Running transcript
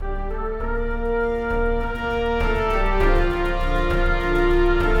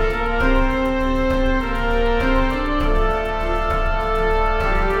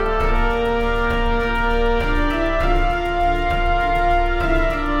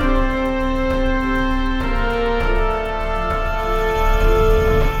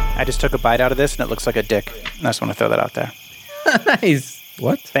I just took a bite out of this, and it looks like a dick. I just want to throw that out there. Nice.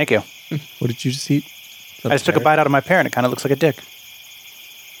 What? Thank you. What did you just eat? I just took a bite out of my pear, and it kind of looks like a dick.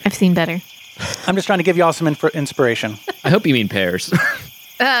 I've seen better. I'm just trying to give you all some inspiration. I hope you mean pears.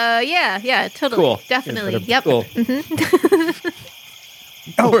 Yeah, totally. Cool. Definitely. Yep. Cool.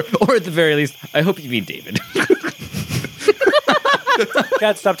 Or at the very least, I hope you mean David.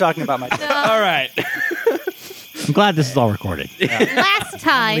 God, stop talking about my... All right. I'm glad this is all recorded. Last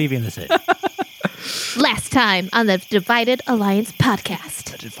time. Leaving this in. Last time on the Divided Alliance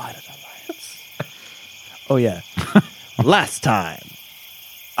podcast. Divided Alliance. Oh, yeah. Last time,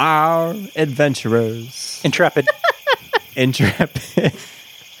 our adventurers... Intrepid.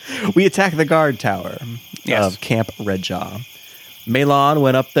 We attacked the guard tower of Camp Redjaw. Malon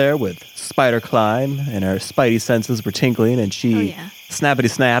went up there with Spider Climb, and her spidey senses were tingling, and she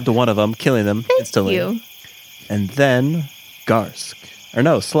snappity-snapped one of them, killing them instantly. You. And then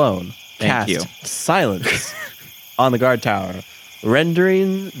Sloan cast silence on the guard tower,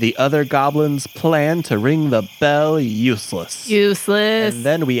 rendering the other goblins' plan to ring the bell useless. Useless. And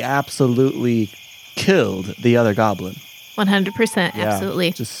then we absolutely killed the other goblin. 100%. Yeah,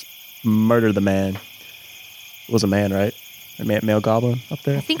 Absolutely. just murdered the man. It was a man, right? A male goblin up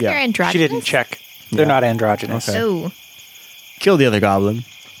there? I think they're androgynous. She didn't check. They're not androgynous. Okay. Oh. Killed the other goblin.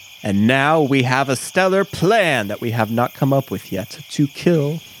 And now we have a stellar plan that we have not come up with yet to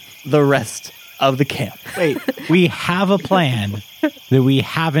kill the rest of the camp. Wait, we have a plan that we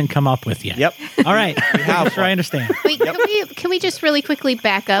haven't come up with yet. Yep. All right. Make sure I understand. Wait, can we just really quickly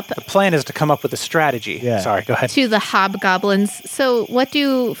back up The plan is to come up with a strategy. Yeah. Sorry, go ahead. to the hobgoblins? So, what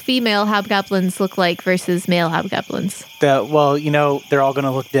do female hobgoblins look like versus male hobgoblins? They're all going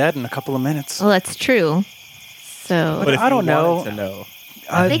to look dead in a couple of minutes. Well, that's true. So, But if I don't you know. wanted to know.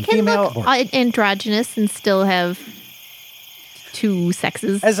 they can female- look androgynous and still have two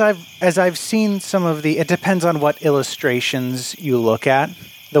sexes. As I've seen some of it depends on what illustrations you look at.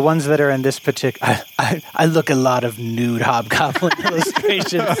 The ones that are in this particular, I look a lot of nude hobgoblin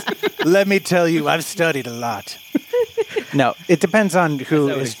illustrations. Let me tell you, I've studied a lot. No, it depends on who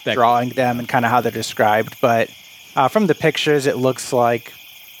I would is expect. drawing them and kind of how they're described. But from the pictures, it looks like,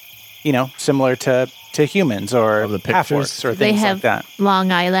 similar to humans or Of the pictures? half-orcs or They things have like that.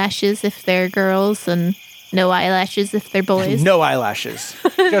 long eyelashes if they're girls and no eyelashes if they're boys. No eyelashes,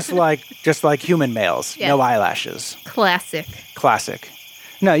 just like human males. Yeah. No eyelashes. Classic. Classic.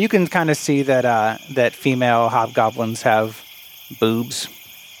 No, you can kind of see that female hobgoblins have boobs.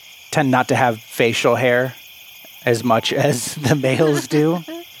 Tend not to have facial hair as much as the males do.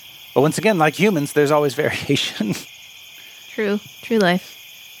 But once again, like humans, there's always variation. True life.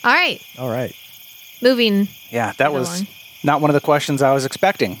 All right. Moving. Yeah, that Right was along. not one of the questions I was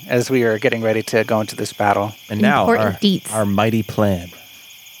expecting as we were getting ready to go into this battle. And now Important deets. our mighty plan.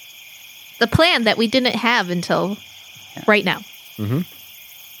 The plan that we didn't have until right now.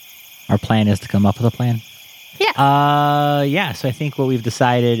 Our plan is to come up with a plan. Yeah. So I think what we've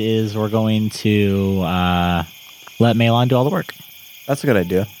decided is we're going to let Malon do all the work. That's a good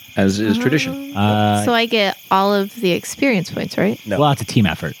idea. As is tradition. So I get all of the experience points, right? No. Well, it's a team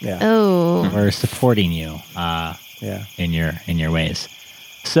effort. Yeah. Oh. We're supporting you Yeah. in your ways.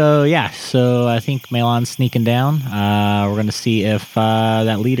 So I think Malon's sneaking down. We're going to see if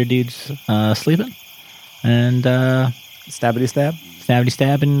that leader dude's sleeping. And Stabbity stab?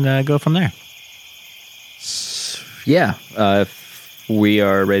 stab and go from there. Yeah. If we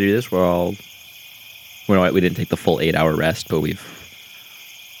are ready to do this, we didn't take the full 8-hour rest, but we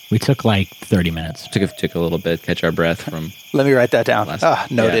took like 30 minutes. took a little bit, catch our breath from Let me write that down.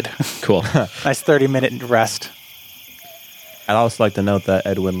 last. Noted. Yeah. Cool. Nice 30-minute rest. I'd also like to note that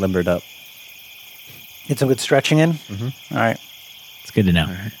Edwin limbered up. Get some good stretching in. All right. It's good to know.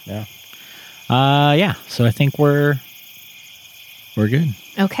 Yeah. So I think we're good.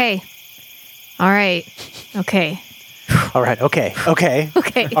 Okay. All right. Okay. All right. Okay. Okay.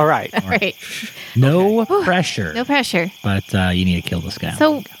 Okay. All right. All right. No pressure. No pressure. But you need to kill this guy.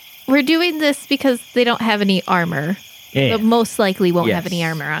 So we're doing this because they don't have any armor. yeah, But most likely won't have Yes. any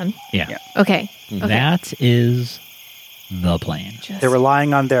armor on. yeah. Okay. That is the plan. They're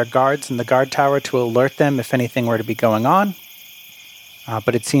relying on their guards in the guard tower to alert them if anything were to be going on.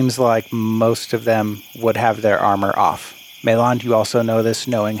 But it seems like most of them would have their armor off. Meland, you also know this,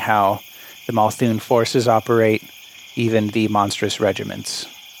 knowing how the Malthun forces operate, even the monstrous regiments.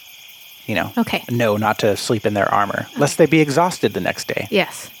 Okay. Know not to sleep in their armor, lest they be exhausted the next day.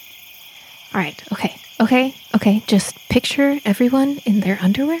 Yes. All right. Okay. Just picture everyone in their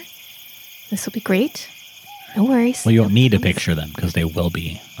underwear. This will be great. No worries. Well, you don't No need to problems. picture them because they will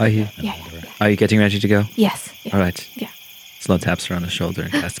be. Are you Yeah. getting ready to go? Yes. Yeah. All right. Yeah. Sloan taps her on the shoulder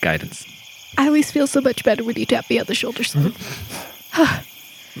and casts guidance. I always feel so much better when you tap me on the shoulder, Sloan.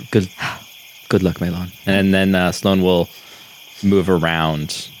 Good luck, Melon. And then Sloan will move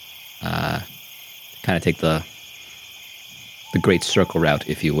around, kind of take the great circle route,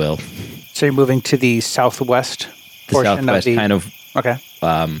 if you will. So you're moving to the southwest The portion southwest, of the... kind of Okay.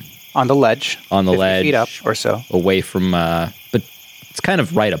 On the ledge. on the 50 ledge, feet up or so. away from, but it's kind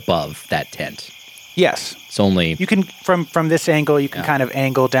of right above that tent. Yes. It's only You can, from this angle, you can kind of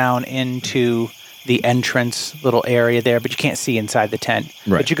angle down into the entrance little area there, but you can't see inside the tent.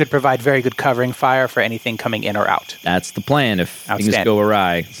 Right. But you could provide very good covering fire for anything coming in or out. that's the plan. If things Outstanding. go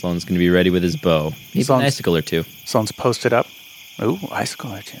awry, Sloan's going to be ready with his bow. Maybe Sloan's- an icicle or two. Sloan's posted up. Ooh,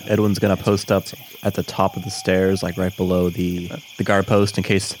 icicle or two. Edwin's gonna post up at the top of the stairs, like right below the guard post, in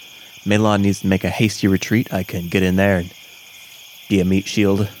case Melon needs to make a hasty retreat. I can get in there and be a meat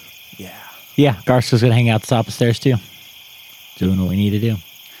shield. Yeah. Yeah, Garska's going to hang out the top of the stairs too. Doing what we need to do.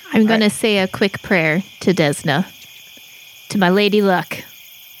 I'm going to say a quick prayer to Desna. To my lady luck.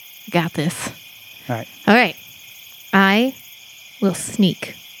 I got this. All right. All right. I will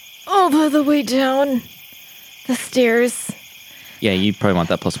sneak all the way down the stairs. Yeah, you probably want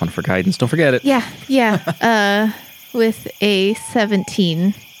that +1 for guidance. Don't forget it. Yeah. With a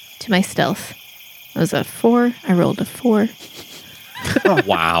 17 to my stealth. It was a 4. I rolled a 4.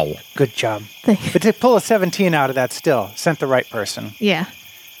 Wow. Good job. Thank- But to pull a 17 out of that still, sent the right person. Yeah.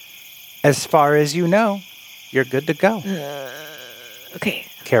 As far as you know, you're good to go. Okay.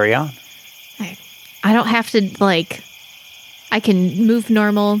 Carry on. I don't have to, I can move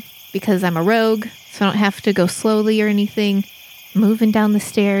normal because I'm a rogue, so I don't have to go slowly or anything. Moving down the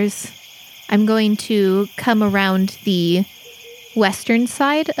stairs. I'm going to come around the western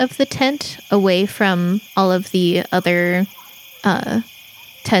side of the tent, away from all of the other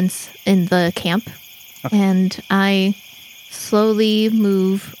tents in the camp. Okay. And I slowly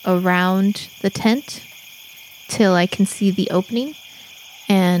move around the tent till I can see the opening.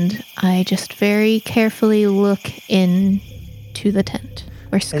 And I just very carefully look into the tent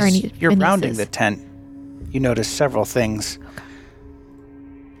where As Scarny you're Phineas rounding is. the tent, you notice several things.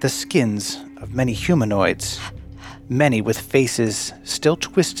 The skins of many humanoids, many with faces still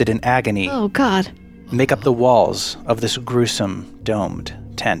twisted in agony, Oh, God. make up the walls of this gruesome, domed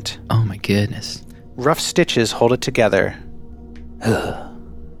tent. Oh my goodness. Rough stitches hold it together.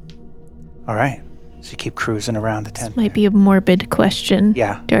 All right. So you keep cruising around the tent. Might be a morbid question.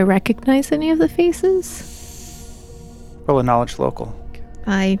 Yeah. Do I recognize any of the faces? Roll a knowledge local.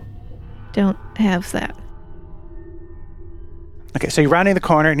 I don't have that. Okay, so you're rounding the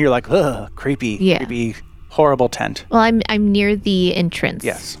corner and you're like, ugh, creepy, Yeah. creepy, horrible tent. Well, I'm near the entrance.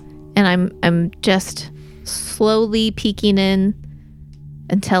 Yes. And I'm just slowly peeking in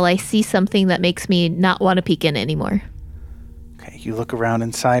until I see something that makes me not want to peek in anymore. Okay, you look around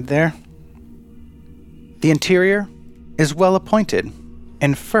inside there. The interior is well appointed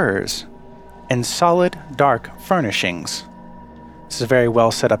in furs and solid dark furnishings. This is a very well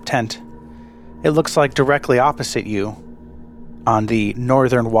set up tent. It looks like directly opposite you, on the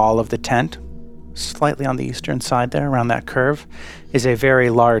northern wall of the tent, slightly on the eastern side there, around that curve, is a very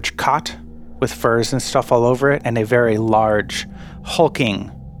large cot with furs and stuff all over it, and a very large,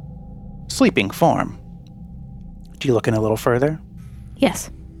 hulking, sleeping form. Do you look in a little further? Yes.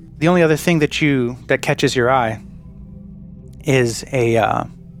 The only other thing that catches your eye is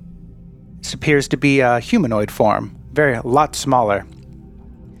this appears to be a humanoid form, a lot smaller.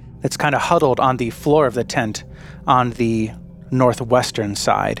 It's kind of huddled on the floor of the tent on the northwestern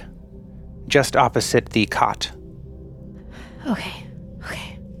side, just opposite the cot. Okay.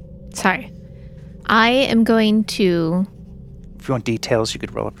 Sorry. I am going to... If you want details, you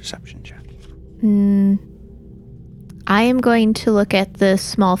could roll a perception check. I am going to look at the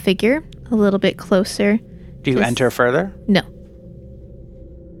small figure a little bit closer. Do you Just- enter further? No.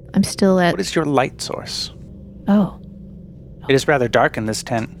 I'm still at... What is your light source? Oh. It is rather dark in this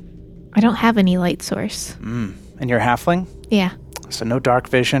tent. I don't have any light source. And you're a halfling? Yeah. So no dark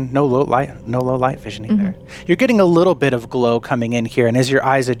vision, no low light vision either. You're getting a little bit of glow coming in here, and as your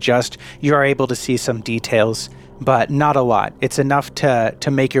eyes adjust, you are able to see some details, but not a lot. It's enough to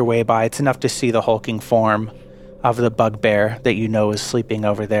make your way by. It's enough to see the hulking form of the bugbear that you know is sleeping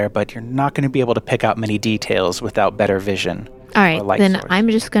over there, but you're not going to be able to pick out many details without better vision. All right, light then source. I'm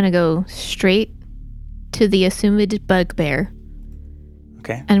just going to go straight to the assumed bugbear,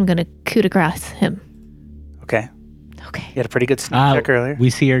 Okay. and I'm going to coup de grace him. Okay. Okay. You had a pretty good sneak check earlier. We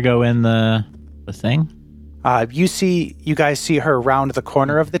see her go in the thing. You guys see her round the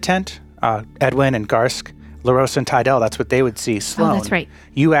corner of the tent. Edwin and Garsk, LaRosa and Tydell, that's what they would see. Sloan, that's right.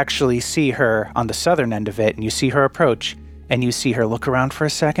 You actually see her on the southern end of it, and you see her approach, and you see her look around for a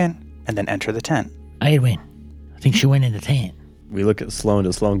second and then enter the tent. Edwin, I think she went in the tent. We look at Sloan.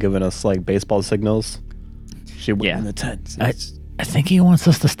 Is Sloan giving us like baseball signals? She went in the tent. I think he wants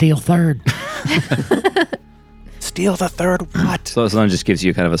us to steal third. Steal the third what? So Sloan just gives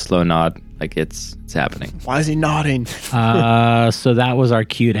you kind of a slow nod, like it's happening. Why is he nodding? So that was our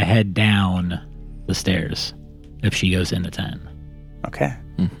cue to head down the stairs if she goes in the tent. Okay.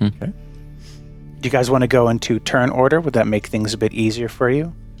 Mm-hmm. Do you guys want to go into turn order? Would that make things a bit easier for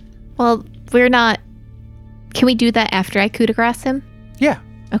you? Well, we're not. Can we do that after I coup de grace him? Yeah.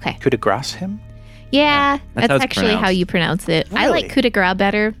 Okay. Coup de grace him? Yeah, That's how that's it's actually how pronounced. you pronounce it. I Really? like coup de grace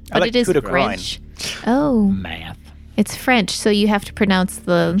better, I but like it is coup de groin. French. Oh, Math. it's French, so you have to pronounce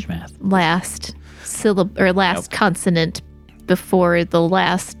the Math. last syllable or last consonant before the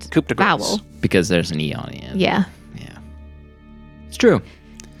last Coup de grace. vowel. Because there's an E on the end. Yeah, Yeah. It's true.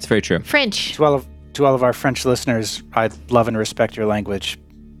 It's very true. French. To all of our French listeners, I love and respect your language.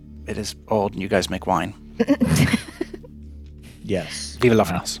 It is old and you guys make wine. Yes. Vive la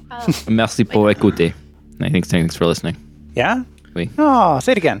France. Merci pour écouter. Thanks for listening. Yeah? Oui. Oh,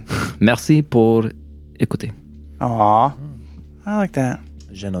 say it again. Merci pour écouter. Aw. I like that.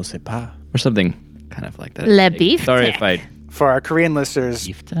 Je ne sais pas. Or something kind of like that. Le beef Sorry tech. if I... For our Korean listeners,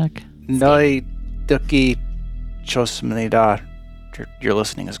 Beef tech. Noi Duki Chosmanida. Your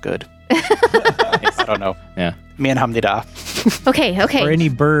listening is good. I don't know. Yeah. Mianhamnida. Okay, For okay. any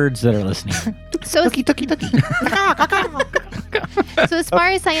birds that are listening. So, so as far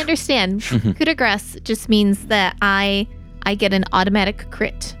as I understand, coup de grace just means that I get an automatic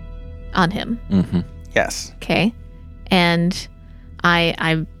crit on him. Mm-hmm. Yes. Okay, and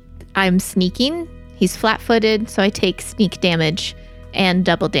I'm sneaking. He's flat-footed, so I take sneak damage and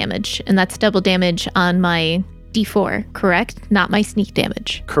double damage, and that's double damage on my D4, correct? Not my sneak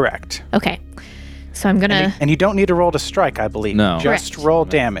damage. Correct. Okay, so I'm gonna. And you don't need to roll to strike, I believe. No. Just Correct. roll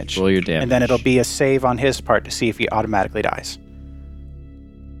damage. Roll your damage. And then it'll be a save on his part to see if he automatically dies.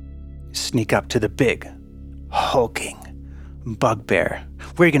 Sneak up to the big, hulking bugbear.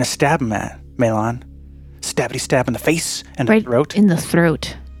 Where are you going to stab him at, Melon? Stabbity stab in the face and the Right throat? in the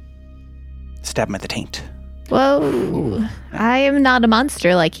throat. Stab him at the taint. Whoa! I am not a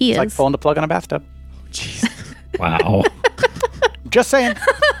monster like he It's is. like pulling the plug on a bathtub. Wow. Just saying.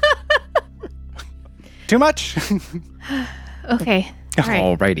 Too much? Okay. All right.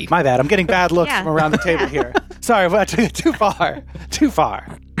 Alrighty. My bad. I'm getting bad looks Yeah. from around the table here. Sorry, but I took it too far. Too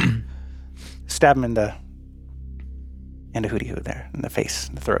far. Stab him in the hootie hoo there, in the face,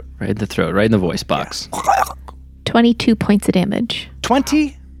 in the throat. Right in the throat, right in the voice box. 22 points of damage.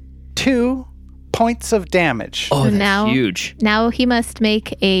 22 points of damage. Oh, that's now- huge. Now he must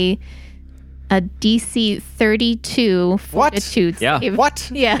make a DC 32 What? fortitude Yeah. save. What?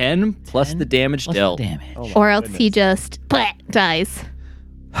 Yeah. 10 plus the damage What's dealt. the damage? Or else he just dies.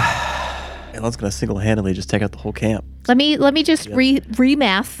 Elon's gonna single-handedly just take out the whole camp. Let me just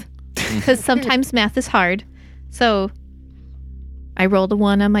re-math because sometimes math is hard. So I rolled a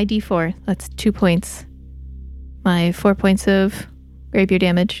 1 on my D4. That's 2 points. My 4 points of rapier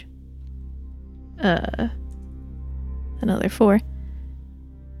damage. Another 4.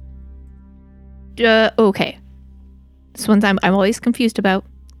 Okay. This one's I'm always confused about.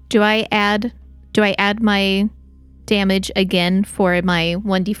 Do I add my damage again for my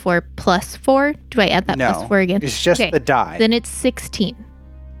 1d4 plus 4? Do I add that No. plus 4 again? It's just Okay. the die. Then it's 16.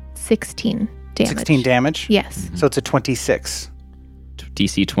 16 damage. 16 damage? Yes. So it's a 26.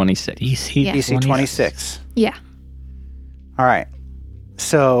 DC 26. DC, Yeah. DC 26. Yeah. All right.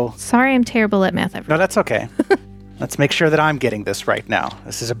 So, Sorry, I'm terrible at math. no, that's okay. Let's make sure that I'm getting this right now.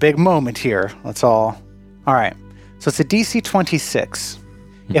 This is a big moment here. Let's all. All right. So it's a DC 26.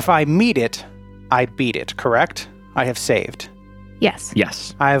 If I meet it, I beat it, correct? I have saved. Yes.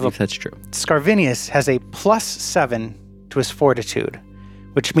 Yes. I have a believe that's true. Scarvinius has a +7 to his fortitude,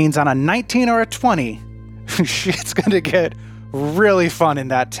 which means on a 19 or a 20, shit's going to get really fun in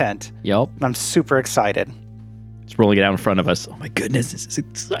that tent. Yep. I'm super excited. It's rolling it out in front of us. Oh my goodness, this is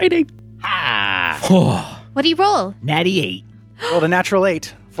exciting. Ah, What do you roll? natty 8. Rolled a natural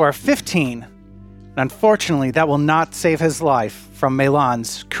 8 for a 15. And unfortunately, that will not save his life from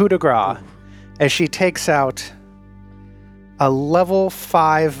Melon's coup de grace as she takes out a level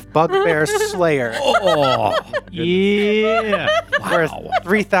 5 bugbear slayer Oh, yeah. worth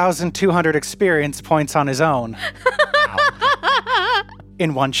 3,200 experience points on his own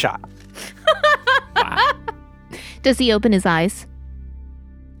in one shot. Does he open his eyes?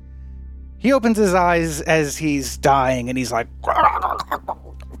 He opens his eyes as he's dying and he's like,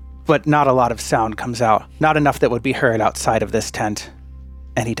 but not a lot of sound comes out. Not enough that would be heard outside of this tent.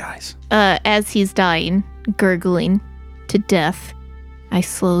 And he dies. As he's dying, gurgling, to death, I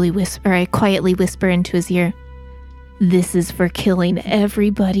quietly whisper into his ear, "This is for killing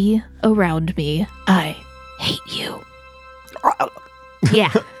everybody around me. I hate you."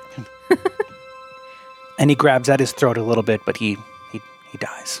 Yeah. And he grabs at his throat a little bit, but he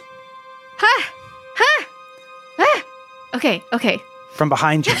dies. Ha! Ha! Ah! Okay. From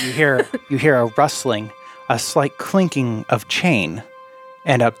behind you, you hear a rustling, a slight clinking of chain,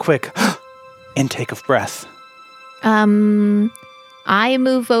 and a quick intake of breath. I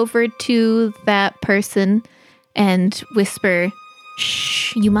move over to that person and whisper,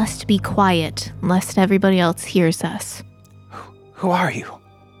 "Shh, you must be quiet, lest everybody else hears us. Who are you?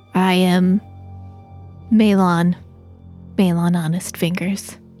 I am Malon. Malon Honest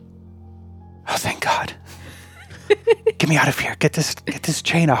Fingers." Oh, thank God. Get me out of here. Get this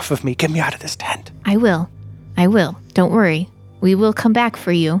chain off of me. Get me out of this tent. I will. Don't worry. We will come back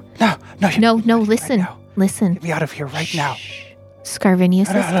for you. No, listen. Right now. Listen. Get me out of here right now. Scarvinius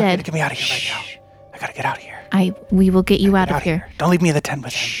is dead. Get me out of here right now. I gotta get out of here. We will get you out of here. Don't leave me in the tent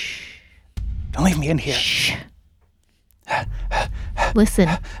with him. Don't leave me in here. Listen,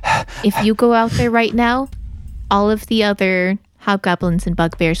 if you go out there right now, all of the other hobgoblins and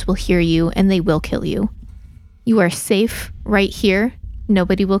bugbears will hear you and they will kill you. You are safe right here.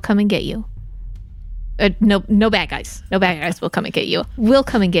 Nobody will come and get you. No bad guys. No bad guys will come and get you. We'll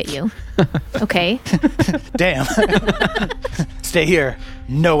come and get you. Okay? Damn. Stay here.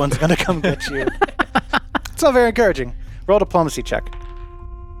 No one's gonna come get you. It's all very encouraging. Roll a diplomacy check.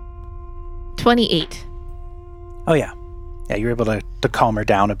 28. Oh yeah. Yeah, you're able to calm her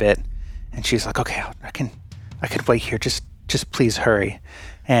down a bit. And she's like, okay, I can wait here. Just please hurry.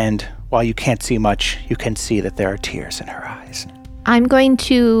 And while you can't see much, you can see that there are tears in her eyes. I'm going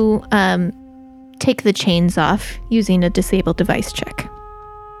to take the chains off using a disabled device check.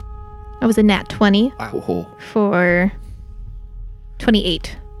 I was a nat 20 for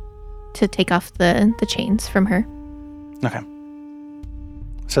 28 to take off the chains from her. Okay.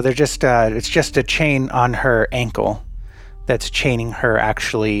 So they're just it's just a chain on her ankle that's chaining her.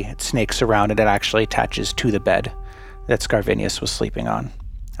 Actually, it snakes around and it actually attaches to the bed that Scarvinius was sleeping on.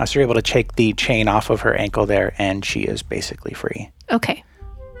 So you're able to take the chain off of her ankle there, and she is basically free. Okay.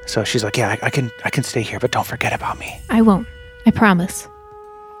 So she's like, yeah, I can stay here, but don't forget about me. I won't. I promise.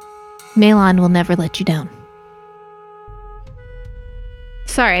 Malon will never let you down.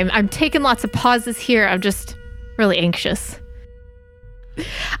 Sorry, I'm taking lots of pauses here. I'm just really anxious.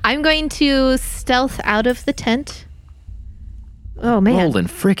 I'm going to stealth out of the tent. Oh, man. Rolling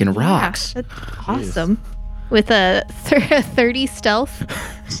freaking rocks. Yeah, that's awesome. With a 30 stealth.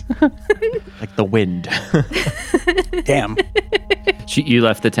 Like the wind. Damn. You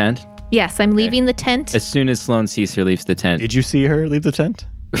left the tent? Yes, I'm leaving the tent. As soon as Sloane sees her leaves the tent. Did you see her leave the tent?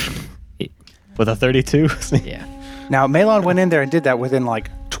 With a 32? Yeah. Now, Malon went in there and did that within like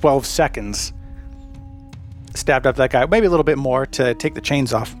 12 seconds. Stabbed up that guy, maybe a little bit more to take the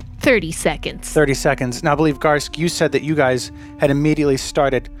chains off. 30 seconds. 30 seconds. Now, I believe, Garsk, you said that you guys had immediately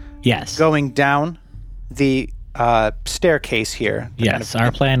started Yes. going down the staircase here. Yes,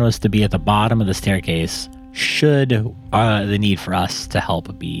 our plan was to be at the bottom of the staircase should the need for us to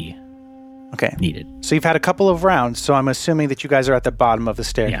help be needed. So you've had a couple of rounds, so I'm assuming that you guys are at the bottom of the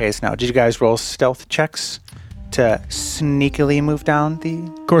staircase now. Did you guys roll stealth checks to sneakily move down the...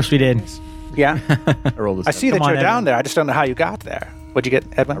 Of course we did. Yeah? I see that Come on, you're down Edwin. there. I just don't know how you got there. What'd you get,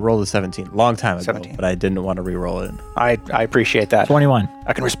 Edwin? I rolled a 17. Long time ago, 17. but I didn't want to re-roll it. I appreciate that. 21.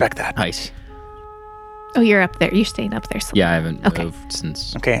 I can respect that. Nice. Oh, you're up there. You're staying up there. Yeah, I haven't Okay. moved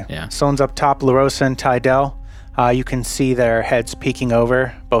since. Okay. Yeah. Sloane's up top, LaRosa and Tydell. You can see their heads peeking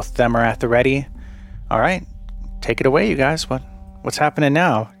over. Both of them are at the ready. All right. Take it away, you guys. What's happening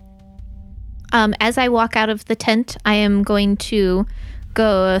now? As I walk out of the tent, I am going to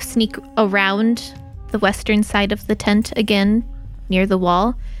go sneak around the western side of the tent again, near the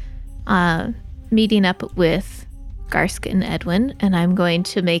wall, meeting up with Garsk and Edwin, and I'm going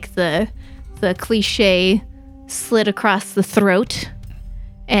to make the cliche slit across the throat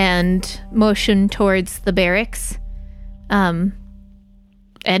and motion towards the barracks, and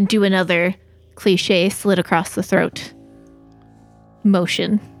do another cliche slit across the throat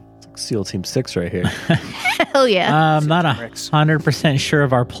motion. SEAL Team 6 right here. Hell yeah. I'm not 100% sure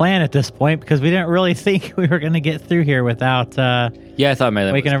of our plan at this point because we didn't really think we were going to get through here without Yeah, I thought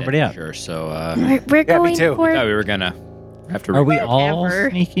my waking everybody up. Sure, so We're Yeah, me going too. for. thought we were gonna have to. Are we all Whatever.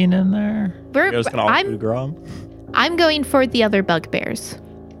 sneaking in there? You guys can all do Grom. I'm going for the other bugbears.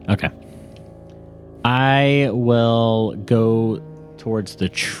 Okay. I will go towards the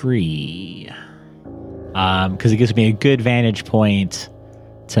tree because it gives me a good vantage point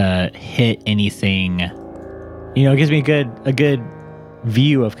to hit anything it gives me a good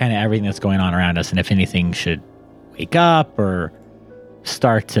view of kind of everything that's going on around us, and if anything should wake up or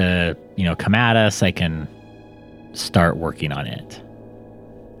start to, come at us, I can start working on it.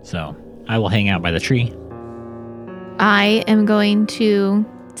 So I will hang out by the tree. I am going to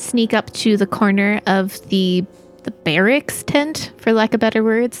sneak up to the corner of the barracks tent, for lack of better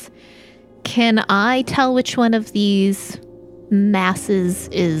words. Can I tell which one of these masses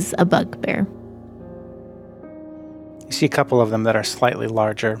is a bugbear? You see a couple of them that are slightly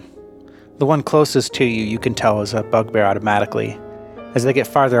larger. The one closest to you can tell is a bugbear automatically. As they get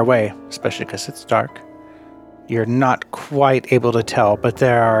farther away, especially because it's dark, you're not quite able to tell, but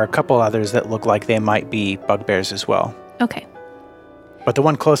there are a couple others that look like they might be bugbears as well. Okay. But the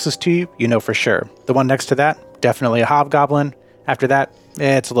one closest to you, you know for sure. The one next to that, definitely a hobgoblin. After that,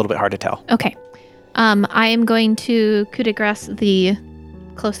 it's a little bit hard to tell. Okay. I am going to coup de grace the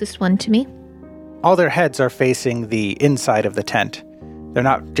closest one to me. All their heads are facing the inside of the tent. They're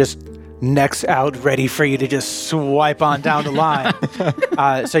not just necks out, ready for you to just swipe on down the line.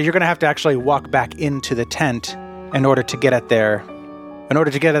 So you're going to have to actually walk back into the tent in order to get at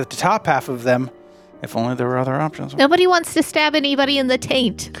the top half of them. If only there were other options. Nobody wants to stab anybody in the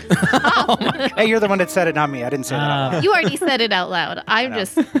taint. Hey, you're the one that said it, not me. I didn't say that. You already said it out loud. I'm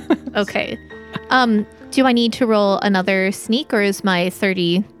just... Okay. Do I need to roll another sneak, or is my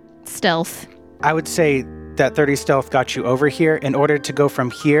 30 stealth? I would say that 30 stealth got you over here. In order to go from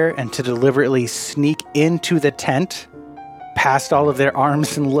here and to deliberately sneak into the tent, past all of their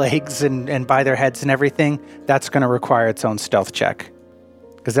arms and legs and by their heads and everything, that's going to require its own stealth check.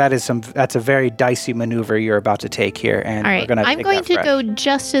 Because that's a very dicey maneuver you're about to take here, and all right. I'm going to go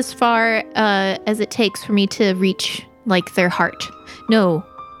just as far as it takes for me to reach, like, their heart. No,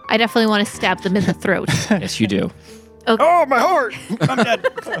 I definitely want to stab them in the throat. Yes, you do. Okay. Oh, my heart! I'm dead.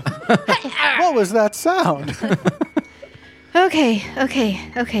 What was that sound? Okay.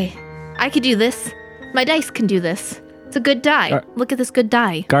 I could do this. My dice can do this. It's a good die. Look at this good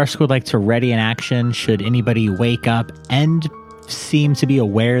die. Garsk would like to ready an action should anybody wake up and seem to be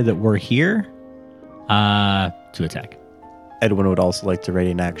aware that we're here to attack. Edwin would also like to ready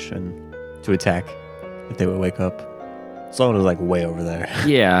an action to attack if they would wake up. Someone is like way over there.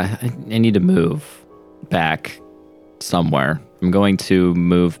 Yeah, I need to move back somewhere. I'm going to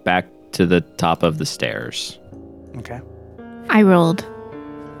move back to the top of the stairs. Okay. I rolled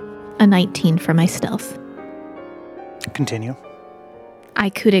a 19 for my stealth. Continue. I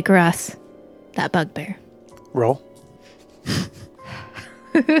coup de grace that bugbear. Roll.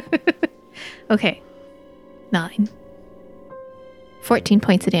 Okay. 9. 14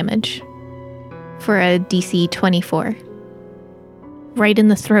 points of damage for a DC 24. Right in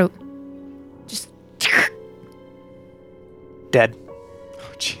the throat. Just... Dead.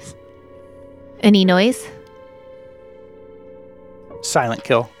 Oh, jeez. Any noise? Silent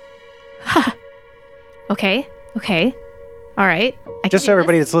kill. Okay. All right. Just so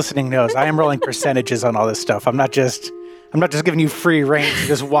everybody that's listening knows, I am rolling percentages on all this stuff. I'm not just giving you free reign to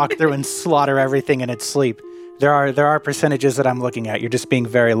just walk through and slaughter everything in its sleep. There are percentages that I'm looking at. You're just being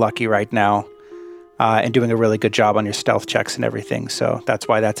very lucky right now, and doing a really good job on your stealth checks and everything. So that's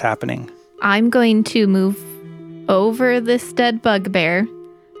why that's happening. I'm going to move over this dead bugbear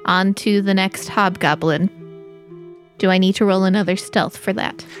onto the next hobgoblin. Do I need to roll another stealth for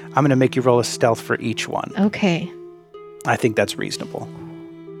that? I'm going to make you roll a stealth for each one. Okay. I think that's reasonable.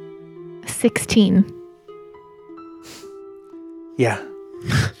 16. Yeah.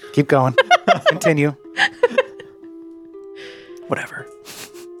 Keep going. Continue. Whatever.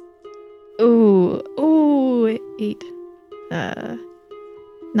 Ooh, 8.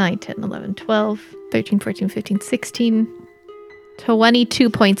 9, 10, 11, 12, 13, 14, 15, 16. 22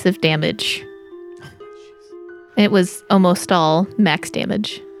 points of damage. It was almost all max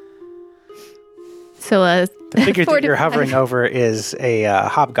damage. So the figure that you're hovering over is a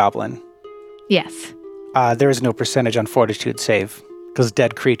hobgoblin. Yes. There is no percentage on fortitude save because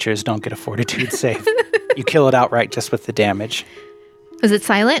dead creatures don't get a fortitude save. You kill it outright just with the damage. Was it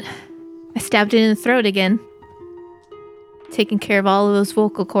silent? I stabbed it in the throat again. Taking care of all of those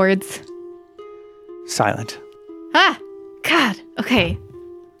vocal cords. Silent. Ah! God. Okay.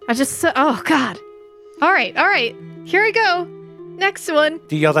 Oh, God. All right. Here we go. Next one.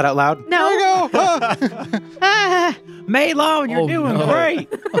 Do you yell that out loud? No. Maylon, you're doing great.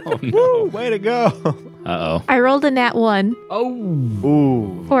 Oh, no. Woo, way to go. Uh-oh. I rolled a nat 1. Oh.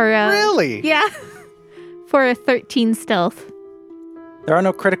 Ooh. For Really? Yeah. For a 13 stealth. There are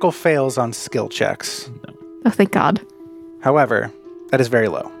no critical fails on skill checks. Oh, thank God. However, that is very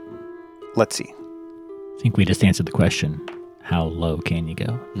low. Let's see. I think we just answered the question. How low can you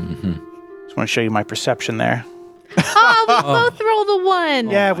go? Mm-hmm. Just want to show you my perception there. Oh, we both rolled a 1.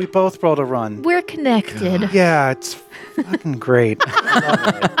 Yeah, we both rolled a run. We're connected. Yeah, it's fucking great. I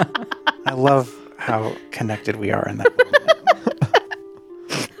love it. I love how connected we are in that moment.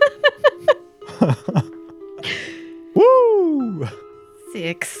 Woo!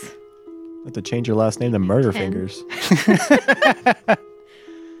 6. I have to change your last name to Murder Fingers.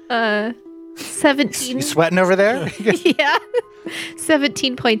 17. You sweating over there? Yeah.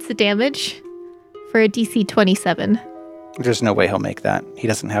 17 points of damage for a DC 27. There's no way he'll make that. He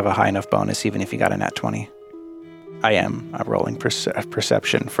doesn't have a high enough bonus, even if he got a nat 20. I am rolling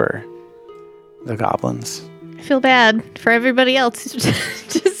perception for the goblins. I feel bad for everybody else.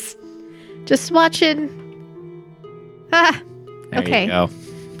 just watching. Ah. There Okay. you go.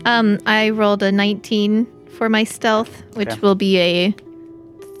 I rolled a 19 for my stealth, which Okay. will be a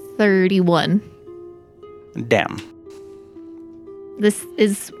 31. Damn.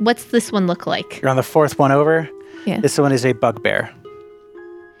 What's this one look like? You're on the fourth one over. Yeah. This one is a bugbear.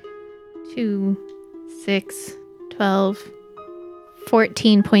 2, 6, 12,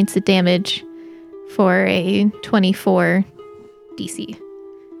 14 points of damage for a 24 DC.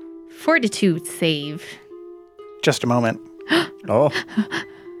 Fortitude save. Just a moment. Oh,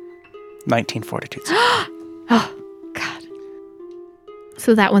 19 fortitude. Oh, God.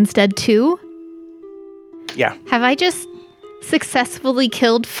 So that one's dead too? Yeah. Have I just successfully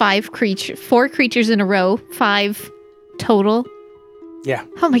killed 4 creatures in a row? 5 total? Yeah.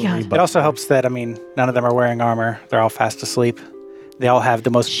 Oh my God. It also helps that, none of them are wearing armor. They're all fast asleep. They all have the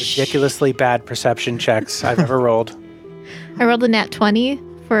most ridiculously bad perception checks I've ever rolled. I rolled a nat 20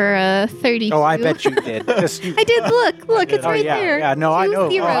 for a 32. Oh, I bet you did. I did. Look, it's right yeah, there. Yeah, no, I know.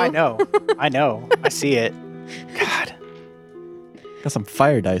 2-0. Oh, I know. I know. I see it. God. got some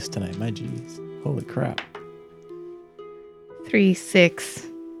fire dice tonight. My jeez. Holy crap. 3, 6,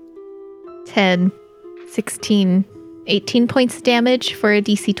 10, 16, 18 points of damage for a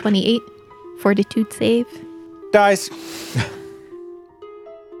DC 28 fortitude save. Dies.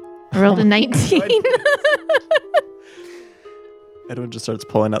 I rolled a 19. Edwin just starts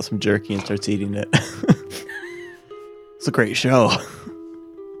pulling out some jerky and starts eating it. It's a great show.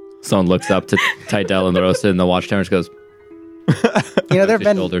 Someone looks up to Tydell and the roasted, and the watchtower just goes, There have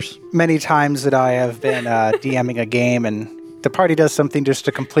been shoulders. many times that I have been DMing a game and the party does something just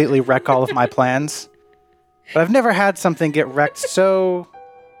to completely wreck all of my plans. But I've never had something get wrecked so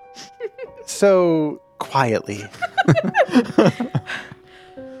quietly.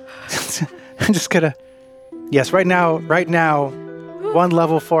 I'm just gonna... Yes, right now, one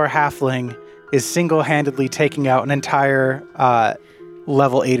level 4 halfling is single-handedly taking out an entire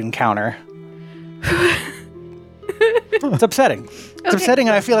level 8 encounter. It's upsetting. It's upsetting,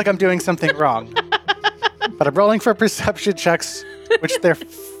 and I feel like I'm doing something wrong. But I'm rolling for perception checks, which they're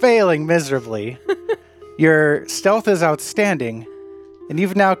failing miserably. Your stealth is outstanding, and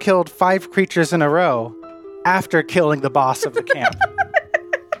you've now killed 5 creatures in a row after killing the boss of the camp.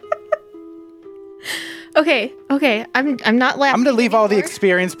 Okay. I'm not laughing. I'm going to leave all the anymore.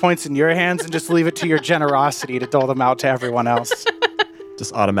 experience points in your hands and just leave it to your generosity to dole them out to everyone else.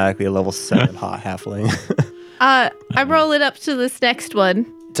 Just automatically a level 7 hot halfling. I roll it up to this next one.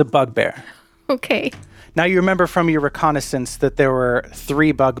 It's a bugbear. Okay. Now you remember from your reconnaissance that there were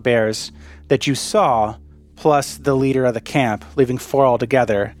 3 bugbears that you saw, plus the leader of the camp, leaving 4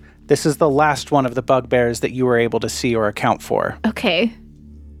 altogether. This is the last one of the bugbears that you were able to see or account for. Okay.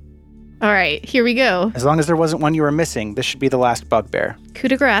 All right, here we go. As long as there wasn't one you were missing, this should be the last bugbear. Coup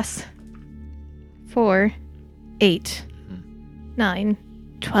de grace. 4, 8, 9,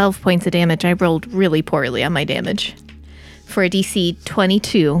 12 points of damage. I rolled really poorly on my damage. For a DC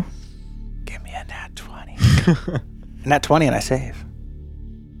 22. Give me a nat 20. A nat 20 and I save.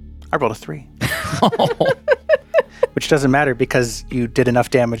 I rolled a 3. Which doesn't matter because you did enough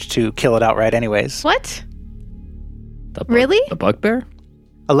damage to kill it outright anyways. What? Really? The bugbear?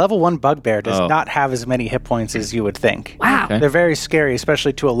 A level 1 bugbear does Oh. not have as many hit points as you would think. Wow. Okay. They're very scary,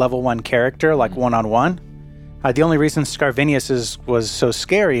 especially to a level 1 character, like one-on-one. The only reason Scarvinius was so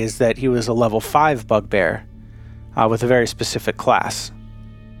scary is that he was a level 5 bugbear with a very specific class.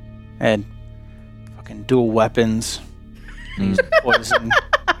 And fucking dual weapons, use poison,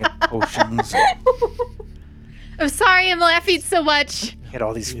 get potions. I'm sorry I'm laughing so much. He had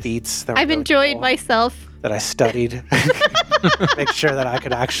all these feats. That were I've really enjoyed cool myself. that I studied. Make sure that I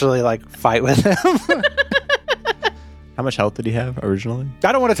could actually fight with him. How much health did he have originally?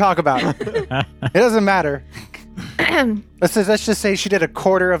 I don't want to talk about it. It doesn't matter. Let's just say she did a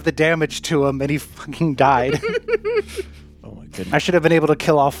quarter of the damage to him and he fucking died. Oh my goodness. I should have been able to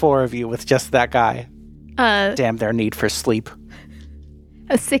kill all 4 of you with just that guy. Damn their need for sleep.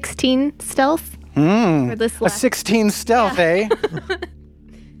 A 16 stealth. For this A 16 stealth, eh?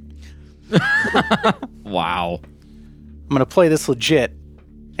 Wow. I'm going to play this legit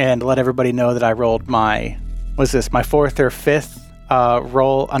and let everybody know that I rolled my fourth or fifth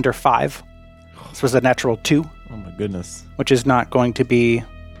roll under 5. This was a natural 2. Oh my goodness. Which is not going to be,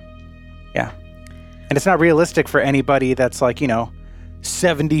 yeah. And it's not realistic for anybody that's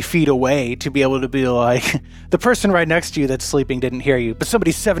 70 feet away to be able to be like, the person right next to you that's sleeping didn't hear you, but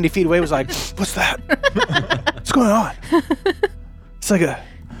somebody 70 feet away was like, what's that? What's going on? It's like I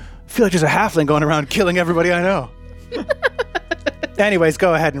feel like there's a halfling going around killing everybody I know. Anyways,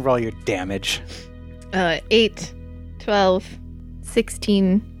 go ahead and roll your damage. 8, 12,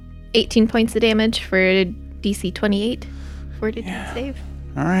 16, 18 points of damage for DC 28. Fortitude save.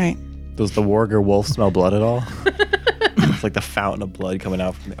 All right. Does the warger wolf smell blood at all? It's like the fountain of blood coming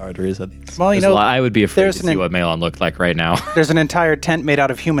out from the arteries of these. Well, I would be afraid to see what Malon looked like right now. There's an entire tent made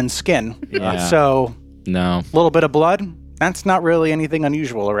out of human skin. Yeah. So, No. a little bit of blood, that's not really anything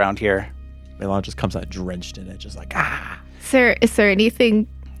unusual around here. Melon just comes out drenched in it, just like, Sir, is there anything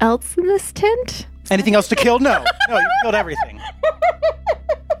else in this tent? Anything else to kill? No. No, you killed everything.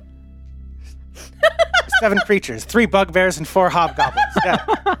 7 creatures, 3 bugbears, and 4 hobgoblins. Yeah.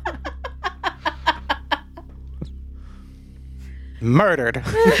 Murdered.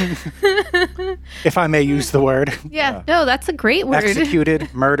 If I may use the word. Yeah, no, that's a great word.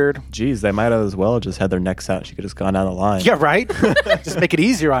 Executed, murdered. geez, they might have as well just had their necks out. She could have just gone down the line. Yeah, right? Just make it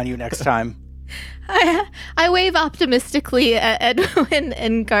easier on you next time. I wave optimistically at Edwin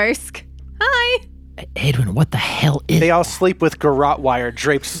and Garsk. Hi. Edwin, what the hell is They all sleep with garrote wire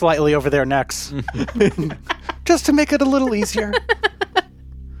draped slightly over their necks. Just to make it a little easier.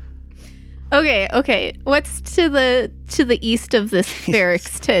 Okay. What's to the east of this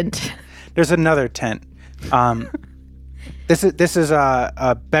barracks tent? There's another tent. This is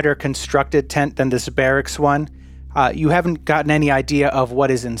a better constructed tent than this barracks one. You haven't gotten any idea of what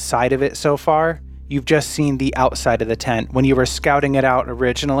is inside of it so far. You've just seen the outside of the tent. When you were scouting it out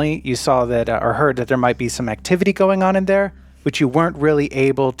originally, you saw that or heard that there might be some activity going on in there, but you weren't really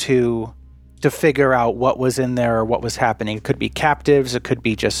able to figure out what was in there or what was happening. It could be captives. It could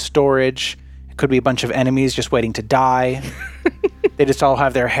be just storage. It could be a bunch of enemies just waiting to die. They just all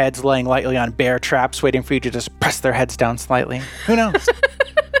have their heads laying lightly on bear traps, waiting for you to just press their heads down slightly. Who knows?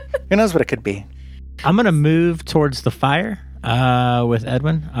 Who knows what it could be? I'm going to move towards the fire with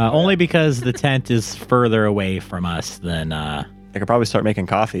Edwin, only because the tent is further away from us than... I could probably start making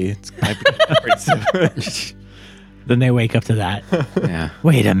coffee. It's pretty soon. Then they wake up to that. Yeah.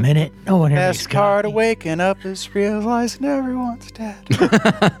 Wait a minute. No one ever Best part of waking up is realizing everyone's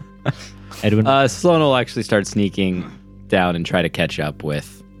dead. Edwin, Sloan will actually start sneaking down and try to catch up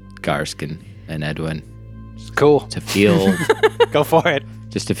with Garsk and Edwin Cool. to feel Go for it.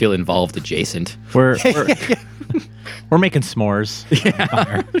 just to feel involved adjacent. we're making s'mores.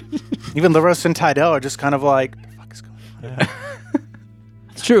 Yeah. Even LaRosa and Tydell are just kind of like, what the fuck is going on?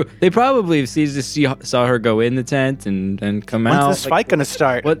 It's true. They probably saw her go in the tent and come out. When's this fight going to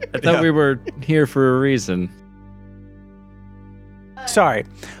start? What? I thought we were here for a reason. Sorry.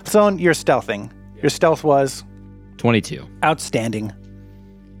 Sloan, you're stealthing. Your stealth was 22. outstanding.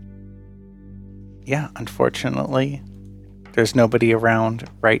 Yeah, unfortunately, there's nobody around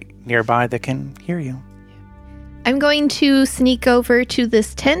right nearby that can hear you. I'm going to sneak over to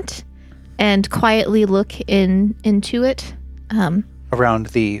this tent and quietly look into it. Around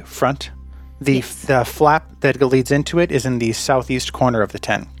the front. The Yes. the flap that leads into it is in the southeast corner of the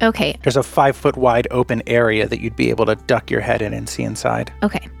tent. Okay. There's a 5-foot wide open area that you'd be able to duck your head in and see inside.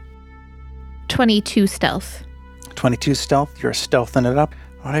 Okay. 22 stealth. 22 stealth, you're stealthing it up.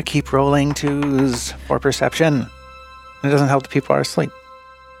 I want to keep rolling 2s for perception. It doesn't help the people are asleep.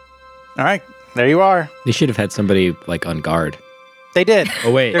 All right, there you are. They should have had somebody like on guard. They did.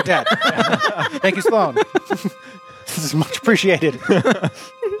 Oh wait. They're dead. Thank you, Sloan. This is much appreciated.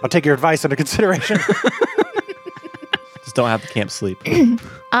 I'll take your advice under consideration. Just don't have the camp sleep.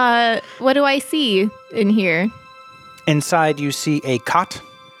 What do I see in here? Inside, you see a cot.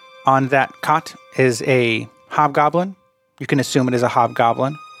 On that cot is a hobgoblin. You can assume it is a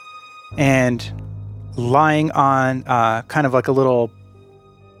hobgoblin. And lying on kind of like a little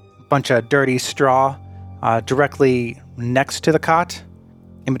bunch of dirty straw directly next to the cot,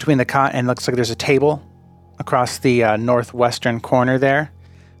 in between the cot, and looks like there's a table across the northwestern corner there.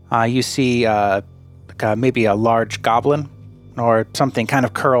 You see maybe a large goblin or something kind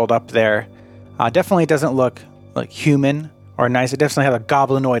of curled up there. Definitely doesn't look like human or nice. It definitely has a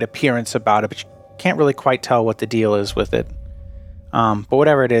goblinoid appearance about it, but you can't really quite tell what the deal is with it. But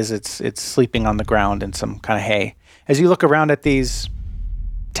whatever it is, it's sleeping on the ground in some kind of hay. As you look around at these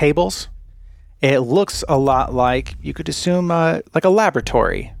tables, It looks a lot like, you could assume, like a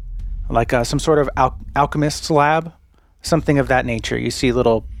laboratory, like some sort of alchemist's lab, something of that nature. You see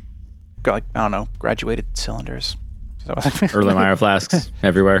little, like, I don't know, graduated cylinders. Erlenmeyer flasks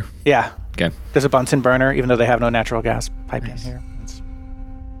everywhere. Yeah. Okay. There's a Bunsen burner, even though they have no natural gas pipe in here.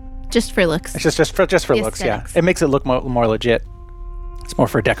 Just for looks. It's just for looks, yeah. Aesthetics. It makes it look more legit. It's more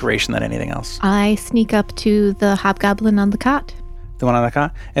for decoration than anything else. I sneak up to the hobgoblin on the cot. The one on the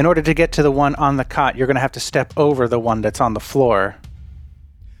cot? In order to get to the one on the cot, you're going to have to step over the one that's on the floor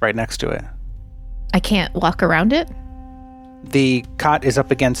right next to it. I can't walk around it? The cot is up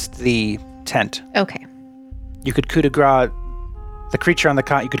against the tent. Okay. You could coup de grace the creature on the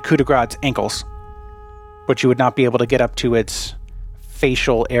cot, you could coup de grace its ankles, but you would not be able to get up to its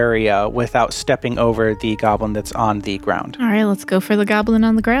facial area without stepping over the goblin that's on the ground. All right, let's go for the goblin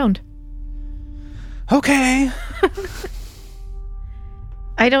on the ground. Okay.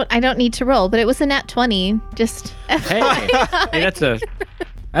 I don't need to roll, but it was a nat 20. Just Hey,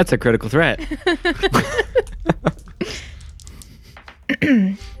 that's a critical threat.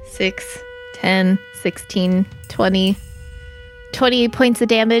 6, 10, 16, 20. 28 points of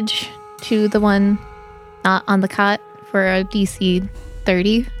damage to the one not on the cot for a DC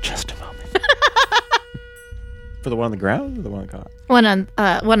 30. Just a moment. For the one on the ground or the one on the cot?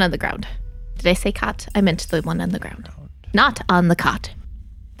 One on the ground. Did I say cot? I meant the one on the ground. Not on the cot.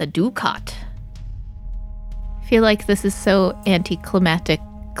 The do-cot. I feel like this is so anticlimactic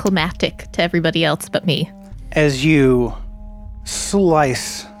to everybody else but me. As you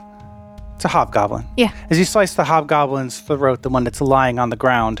slice... It's a hobgoblin. Yeah. As you slice the hobgoblin's throat, the one that's lying on the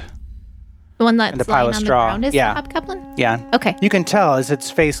ground. The one that's And the pile lying of on straw. the ground is Yeah. the hobgoblin? Yeah. Okay. You can tell as its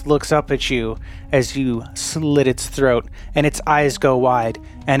face looks up at you as you slit its throat, and its eyes go wide,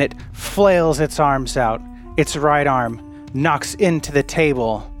 and it flails its arms out. Its right arm knocks into the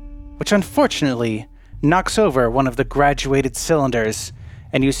table, which unfortunately knocks over one of the graduated cylinders,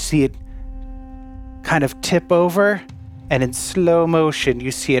 and you see it kind of tip over, and in slow motion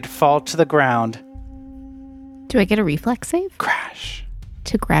you see it fall to the ground. Do I get a reflex save Crash.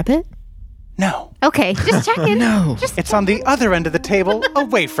 to grab it? No. Okay, just checking. No. Just It's on the other end of the table,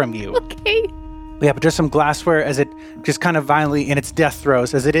 away from you. okay. Yeah, but there's some glassware as it just kind of violently in its death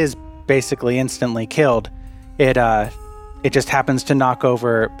throes, as it is basically instantly killed. It just happens to knock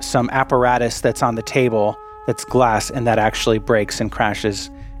over some apparatus that's on the table that's glass, and that actually breaks and crashes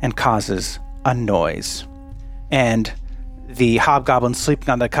and causes a noise. And the hobgoblin sleeping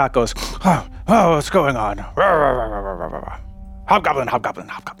on the cot goes, oh, what's going on? Hobgoblin, hobgoblin,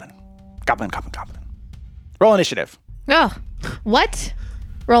 hobgoblin. Goblin, goblin, goblin. Roll initiative. Oh, what?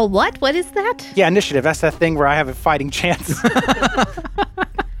 Roll what? What is that? Yeah, initiative. That's that thing where I have a fighting chance.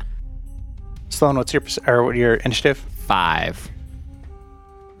 Sloan, what's your initiative? 5.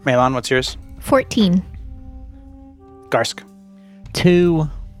 Malon, what's yours? 14. Garsk. 2.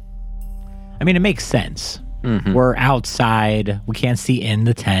 I mean, it makes sense. We're outside. We can't see in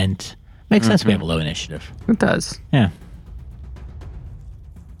the tent. Makes sense we have a low initiative. It does. Yeah.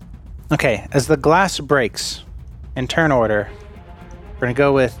 Okay, as the glass breaks in turn order, we're going to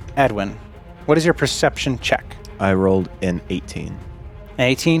go with Edwin. What is your perception check? I rolled an 18.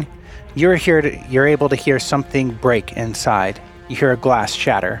 18. You're able to hear something break inside. You hear a glass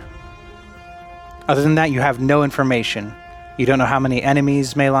shatter. Other than that, you have no information. You don't know how many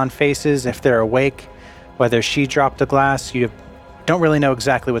enemies Malon faces, if they're awake, whether she dropped the glass. You don't really know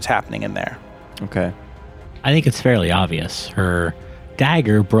exactly what's happening in there. Okay. I think it's fairly obvious. Her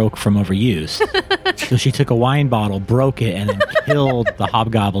dagger broke from overuse. So she took a wine bottle, broke it, and then killed the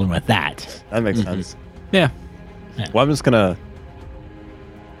hobgoblin with that. That makes sense. Yeah. Well, I'm just gonna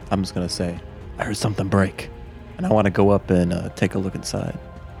say, I heard something break, and I want to go up and take a look inside.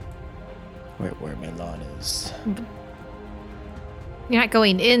 Where Malon is. You're not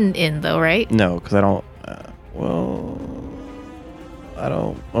going in though, right? No, because I don't. I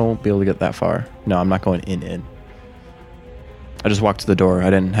won't be able to get that far. No, I'm not going in. I just walked to the door. I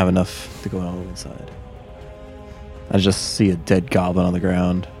didn't have enough to go all the way inside. I just see a dead goblin on the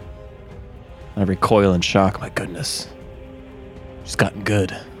ground. I recoil in shock. My goodness. She's gotten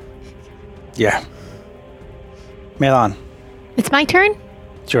good. Yeah. Malon, It's my turn?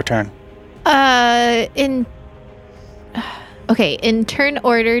 it's your turn. In turn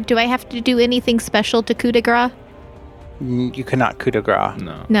order, do I have to do anything special to coup de grace? You cannot coup de grace.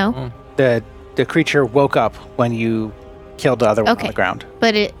 No. No. The creature woke up when you killed the other one on Okay. the ground.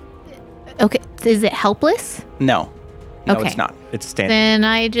 But is it helpless? No. No, Okay. it's not. It's standing. Then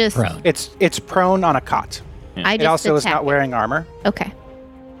I just Prone. It's prone on a cot. I It just also is attack not it. wearing armor. Okay.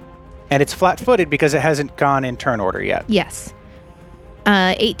 And it's flat-footed because it hasn't gone in turn order yet. Yes.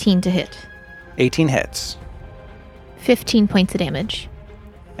 18 to hit. 18 hits. 15 points of damage.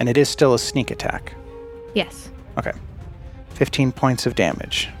 And it is still a sneak attack. Yes. Okay. 15 points of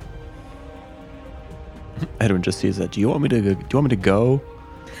damage. Edwin just sees that. Do you want me to go?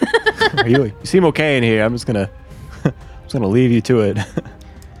 You seem okay in here. I'm just gonna leave you to it.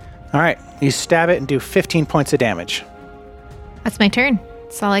 All right. You stab it and do 15 points of damage. That's my turn.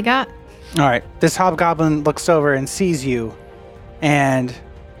 That's all I got. All right. This hobgoblin looks over and sees you, and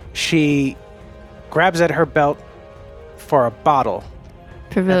she grabs at her belt for a bottle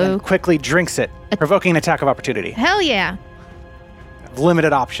and then Provoke. quickly drinks it, provoking an attack of opportunity. Hell yeah.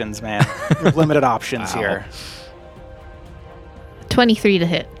 Limited options, man. Limited options here. 23 to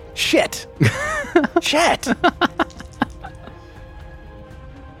hit. Shit. Shit.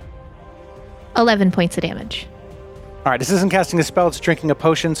 11 points of damage. All right, this isn't casting a spell, it's drinking a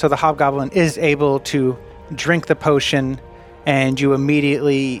potion, so the hobgoblin is able to drink the potion, and you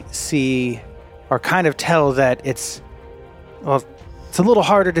immediately see, or kind of tell that it's a little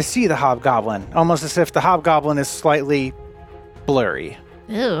harder to see the hobgoblin, almost as if the hobgoblin is slightly blurry.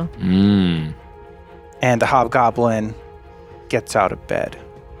 Ew. And the hobgoblin gets out of bed.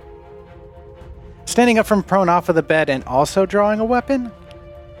 Standing up from prone off of the bed and also drawing a weapon?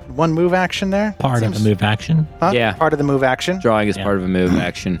 One move action there? Part of the move action. Huh? Yeah. Part of the move action? Drawing is part of a move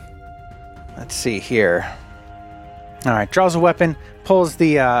action. Let's see here. All right, draws a weapon, pulls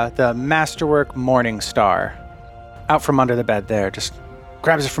the Masterwork Morning Star out from under the bed there. Just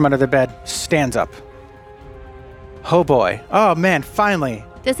grabs it from under the bed, stands up. Oh boy. Oh man, finally.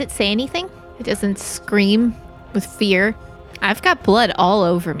 Does it say anything? It doesn't scream with fear. I've got blood all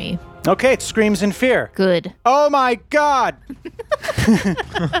over me. Okay, it screams in fear. Good. Oh my god!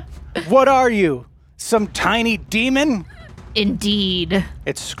 What are you? Some tiny demon? Indeed.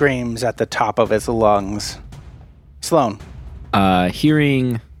 It screams at the top of its lungs. Sloan.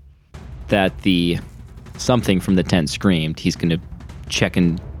 Hearing that the something from the tent screamed, he's going to check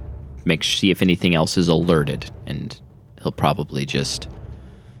and see if anything else is alerted, and he'll probably just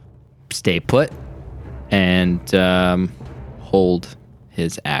stay put and hold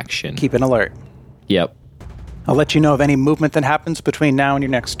his action. Keep an alert. Yep. I'll let you know of any movement that happens between now and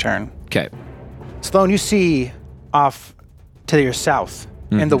your next turn. Okay. Sloan, you see off to your south,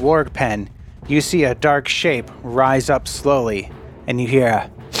 in the warg pen, you see a dark shape rise up slowly, and you hear a,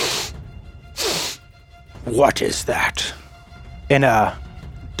 "What is that?" in a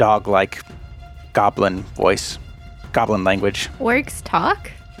dog-like goblin voice, goblin language. Orcs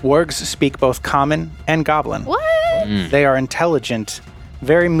talk? Wargs speak both common and goblin. What? They are intelligent,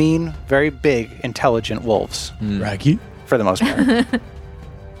 very mean, very big, intelligent wolves, Raggy. for the most part.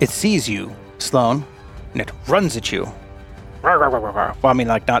 It sees you, Sloan, and it runs at you. Rawr, rawr, rawr, rawr. Well, I mean,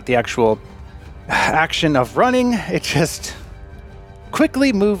 like, not the actual action of running. It just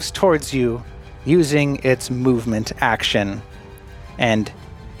quickly moves towards you using its movement action, and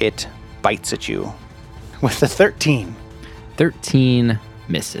it bites at you with a 13. 13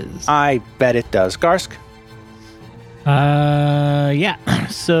 misses. I bet it does. Garsk? Yeah.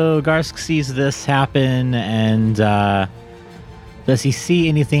 So Garsk sees this happen, and does he see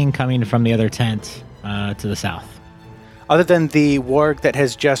anything coming from the other tent to the south? Other than the warg that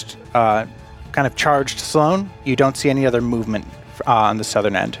has just kind of charged Sloan, you don't see any other movement on the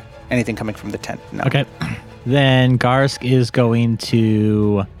southern end. Anything coming from the tent? No. Okay. Then Garsk is going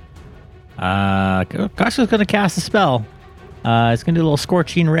to cast a spell. It's going to do a little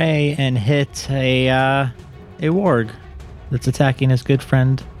scorching ray and hit a warg that's attacking his good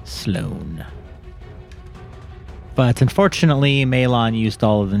friend Sloan. But unfortunately, Malon used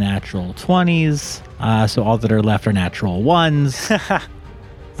all of the natural 20s, so all that are left are natural 1s.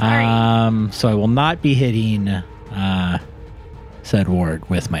 So I will not be hitting said warg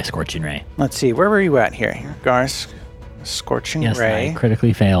with my scorching ray. Let's see. Where were you at here? Garsk, scorching Yes, ray. I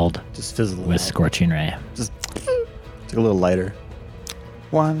critically failed Just fizzle with out. scorching ray. Just a little lighter.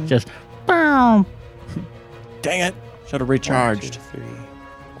 One. Just Dang it. Should have 1, recharged. 2, 3,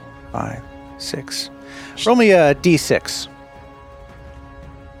 4, 5, 6. Roll me a d6.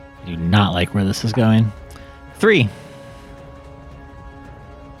 do not like where this is going. 3.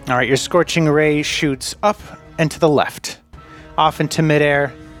 All right, your scorching ray shoots up and to the left. Off into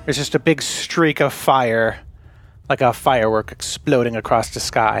midair, there's just a big streak of fire, like a firework exploding across the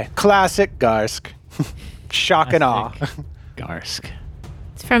sky. Classic Garsk. Shock and awe. Garsk.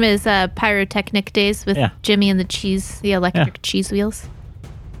 It's from his pyrotechnic days with Yeah. Jimmy and the electric cheese wheels.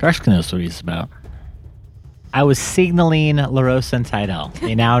 Garsk knows what he's about. I was signaling LaRosa and Tidal.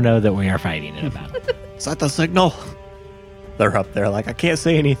 They now know that we are fighting it about. Is that the signal? They're up there like, I can't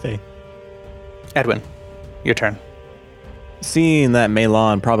say anything. Edwin, your turn. Seeing that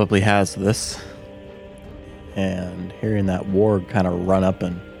Melon probably has this, and hearing that warg kind of run up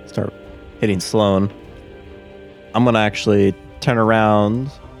and start hitting Sloane, I'm going to actually turn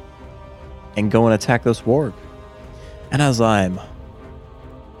around and go and attack this warg. And as I'm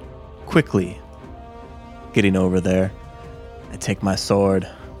quickly getting over there, I take my sword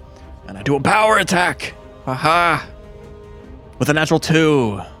and I do a power attack. Aha! With a natural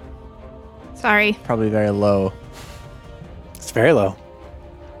 2. Sorry. Probably very low. It's very low.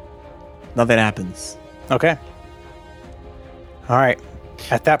 Nothing happens. Okay. All right.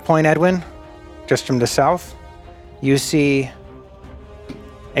 At that point, Edwin, just from the south, you see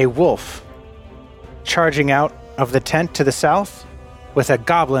a wolf charging out of the tent to the south with a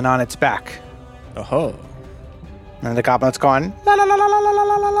goblin on its back. Oh. And the goblin's going, la la la la la la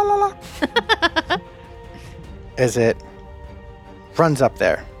la la la la, as it runs up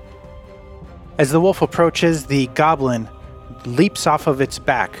there. As the wolf approaches, the goblin leaps off of its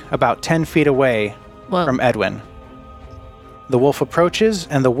back about 10 feet away Whoa. from Edwin. The wolf approaches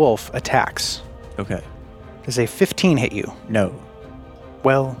and the wolf attacks. Okay. Does a 15 hit you? No.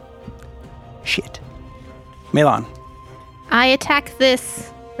 Well, shit. Melon. I attack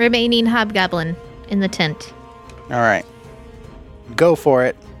this remaining hobgoblin in the tent. All right. Go for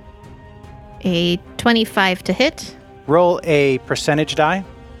it. A 25 to hit. Roll a percentage die.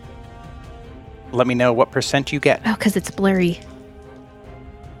 Let me know what percent you get. Oh, because it's blurry.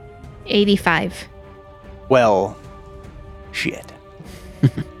 85. Well, shit.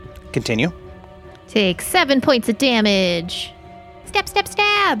 Continue. Take 7 points of damage. Stab, stab,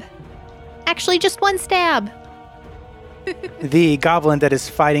 stab. Actually, just one stab. The goblin that is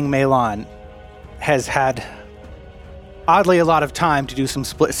fighting Melon has had, oddly, a lot of time to do some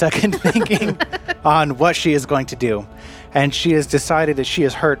split-second thinking on what she is going to do. And she has decided that she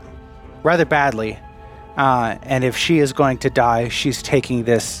is hurt rather badly. And if she is going to die, she's taking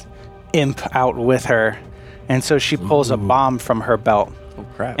this imp out with her. And so she pulls a bomb from her belt. Oh,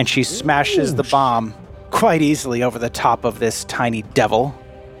 crap. And she smashes the bomb quite easily over the top of this tiny devil,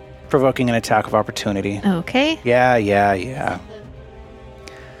 provoking an attack of opportunity. Okay. Yeah.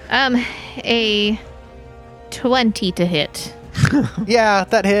 A 20 to hit Yeah,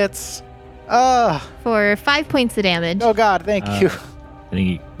 that hits. for 5 points of damage. Oh, God, thank you. I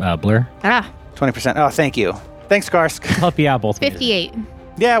think Blur. 20%. Oh, thank you. Thanks, Garsk. Help you out both ways. 58.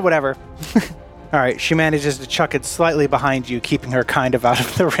 Yeah, whatever. All right, she manages to chuck it slightly behind you, keeping her kind of out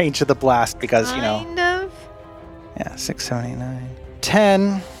of the range of the blast because, Kind of. Yeah, 6, 7, 8, 9,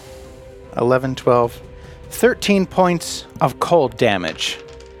 10, 11, 12, 13 points of cold damage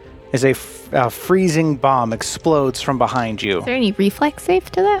as a freezing bomb explodes from behind you. Is there any reflex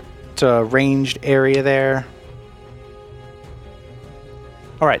save to that? It's a ranged area there.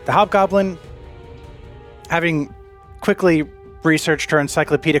 All right, the hobgoblin, having quickly researched her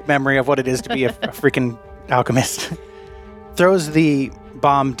encyclopedic memory of what it is to be a freaking alchemist, throws the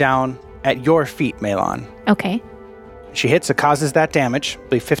bomb down at your feet, Melon. Okay. She hits, it causes that damage. I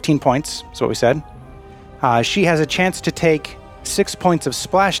believe 15 points is what we said. She has a chance to take 6 points of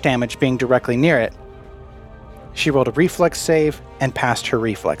splash damage being directly near it. She rolled a reflex save and passed her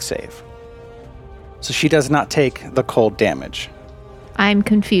reflex save. So she does not take the cold damage. I'm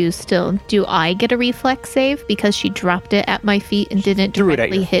confused still. Do I get a reflex save because she dropped it at my feet and didn't Threw it at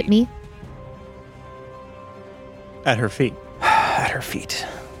directly your hit feet. me? At her feet. At her feet.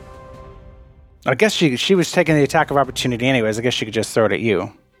 I guess she was taking the attack of opportunity anyways. I guess she could just throw it at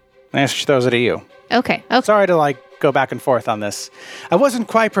you. I guess she throws it at you. Okay. Sorry to go back and forth on this. I wasn't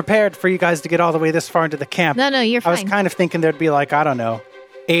quite prepared for you guys to get all the way this far into the camp. No, you're I was fine. kind of thinking there'd be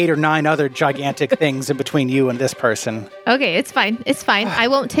 8 or 9 other gigantic things in between you and this person. Okay, it's fine. It's fine. I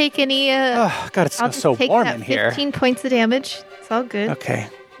won't take any. Oh, God, it's I'll just so take warm that in here. 15 points of damage. It's all good. Okay.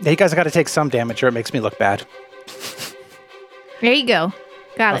 Yeah, you guys got to take some damage or it makes me look bad. There you go.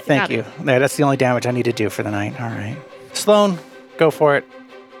 Got Oh, it. thank got you. It. There, that's the only damage I need to do for the night. All right. Sloane, go for it.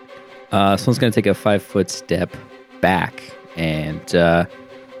 Someone's going to take a 5-foot step back and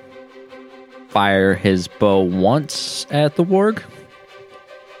fire his bow once at the warg.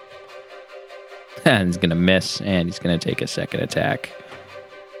 And he's going to miss, and he's going to take a second attack.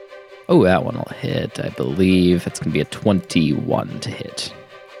 Oh, that one will hit, I believe. It's going to be a 21 to hit.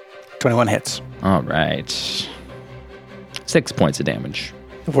 21 hits. All right. 6 points of damage.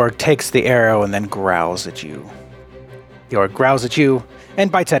 The warg takes the arrow and then growls at you. The orc growls at you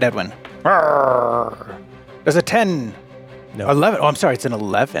and bites at Edwin. Arrgh. There's a 10. No. 11. Oh, I'm sorry. It's an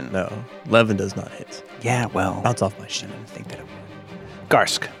 11. No. 11 does not hit. Yeah, well. Bounce off my shit. I didn't think that it would.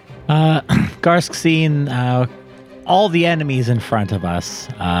 Garsk. Garsk, seeing all the enemies in front of us,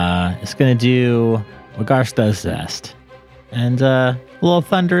 is going to do what Garsk does best. and a little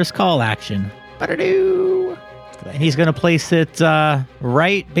thunderous call action. Ba-da-doo. And he's going to place it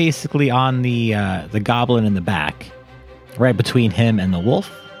right basically on the goblin in the back, right between him and the wolf,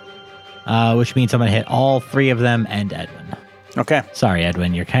 which means I'm going to hit all 3 of them and Edwin. Okay. Sorry,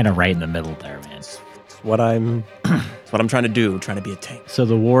 Edwin, you're kind of right in the middle there, man. It's what I'm trying to do. I'm trying to be a tank. So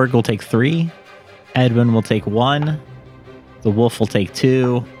the warg will take 3, Edwin will take 1, the wolf will take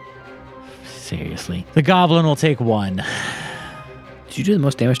 2. Seriously. The goblin will take 1. Did you do the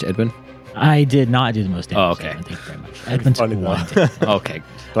most damage to Edwin? I did not do the most damage. Oh, okay. to Edwin. Thank you very much. Edwin took Funny 1. though. Okay.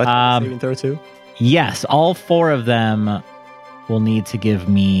 Do I have a saving throw too? Yes, all 4 of them will need to give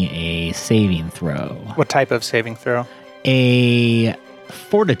me a saving throw. What type of saving throw? A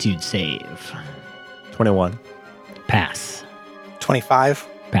fortitude save. 21. Pass. 25,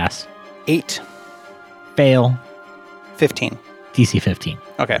 Pass. 8, Fail. 15. DC 15.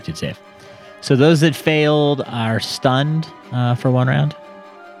 Okay. Fortitude save. So those that failed are stunned for 1 round.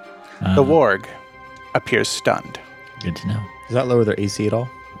 The warg appears stunned. Good to know. Does that lower their AC at all?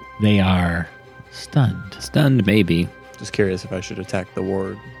 They are stunned. Stunned, maybe. Just curious if I should attack the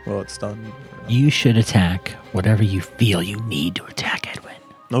ward while it's stunned. You should attack whatever you feel you need to attack, Edwin.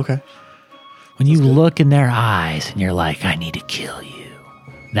 Okay. When you look in their eyes and you're like, I need to kill you,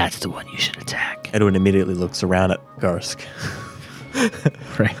 that's the one you should attack. Edwin immediately looks around at Garsk.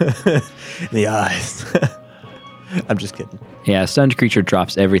 Right. In the eyes. I'm just kidding. Yeah, a stunned creature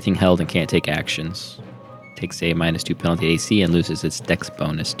drops everything held and can't take actions. Takes a -2 penalty to AC and loses its dex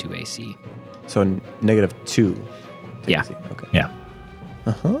bonus to AC. So -2. Yeah. AC. Okay. Yeah.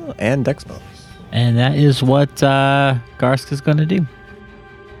 Uh-huh. And dex bonus. And that is what Garsk is going to do.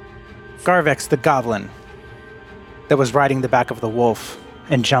 Garvex the goblin that was riding the back of the wolf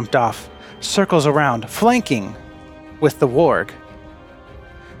and jumped off circles around, flanking with the warg.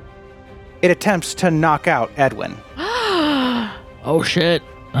 It attempts to knock out Edwin. Oh, shit.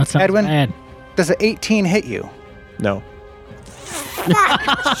 That sounds Edwin? bad. Does an 18 hit you? No.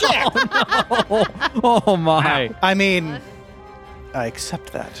 Oh my. I mean, I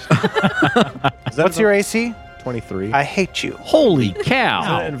accept that. What's your AC? 23. I hate you. Holy Does cow.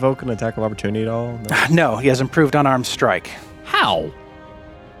 that invoke an attack of opportunity at all? No. No, he has improved unarmed strike. How?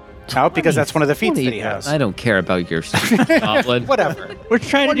 How? Because that's one of the feats that he has. I don't care about your goblin. Whatever. We're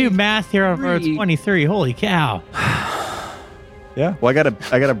trying to do math here for 23. Holy cow. Yeah. Well, I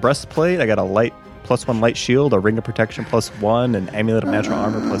got a breastplate. I got a light +1 light shield, a ring of protection +1, an amulet of natural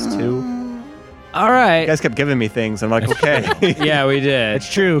armor +2. All right. You guys kept giving me things. I'm like, okay. Yeah, we did.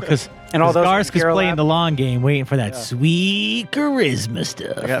 It's true, because And all those Garsk is Hero playing Lab? the long game, waiting for that sweet charisma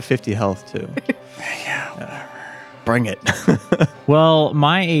stuff. I got 50 health too. Yeah. Bring it. Well,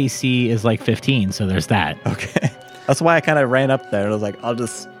 my AC is like 15, so there's that. Okay. That's why I kind of ran up there and I was like, I'll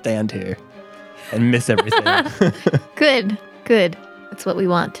just stand here and miss everything. Good. Good. That's what we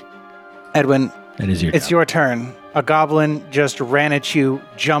want. Edwin, That is your it's job. your turn. A goblin just ran at you,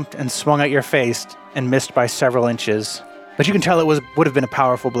 jumped, and swung at your face and missed by several inches. But you can tell it would have been a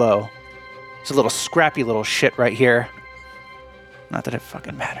powerful blow. It's a little scrappy little shit right here. Not that it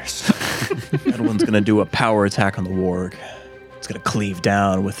fucking matters. Edwin's going to do a power attack on the warg. It's going to cleave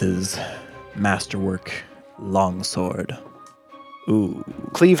down with his masterwork longsword. Ooh.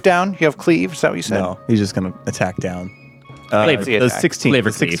 Cleave down? You have cleave? Is that what you said? No, he's just going to attack down. Flavor The attack. 16,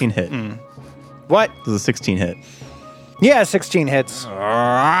 Flavor the 16 hit. What? Does a 16 hit? Yeah, 16 hits.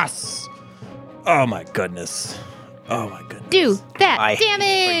 Oh my goodness. Oh my goodness. Do that I hate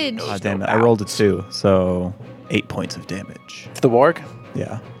damage. Oh, damn it. I rolled a 2, so 8 points of damage. To the warg?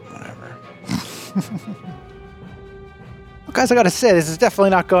 Yeah. Whatever. Well, guys, I gotta say, this is definitely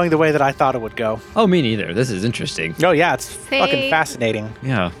not going the way that I thought it would go. Oh, me neither. This is interesting. Oh, yeah, it's fucking Same. fascinating.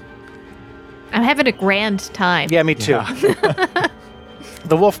 Yeah. I'm having a grand time. Yeah, me too.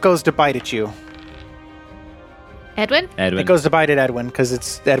 The wolf goes to bite at you. Edwin? Edwin. It goes to bite at Edwin because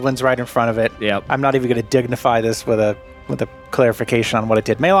it's Edwin's right in front of it. Yep. I'm not even going to dignify this with a clarification on what it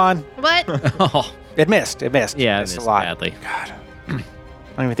did. Malon, What? Oh, it missed. It missed. yeah, It I missed missed a lot. badly. God. I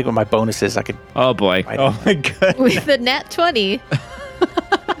don't even think what my bonus is. I could Oh, boy. bite Oh my god. With the nat 20.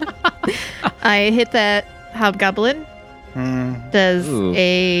 I hit that hobgoblin. Does Ooh.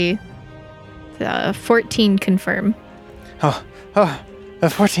 a 14 confirm? Oh,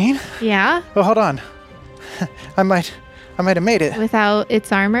 14? Yeah, Oh, hold on. I might have made it. without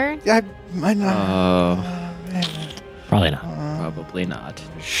its armor. I might not. Oh, Probably not. probably not.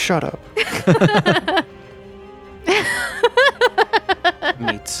 Shut up.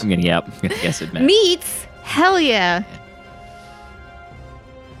 Meats. I'm gonna, yep. I'm gonna guess it, man. Meats? Hell yeah.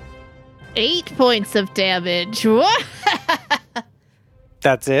 8 points of damage. What?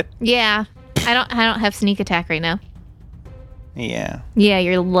 That's it. Yeah. I don't have sneak attack right now. Yeah. Yeah,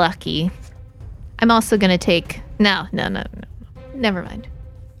 you're lucky. I'm also going to take... No. Never mind.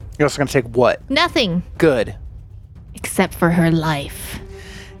 You're also going to take what? Nothing. Good. Except for her life.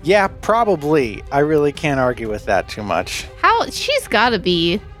 Yeah, probably. I really can't argue with that too much. How? She's got to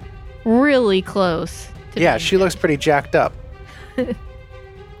be really close. Yeah, she looks pretty jacked up.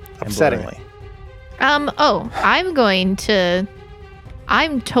 Upsettingly. I'm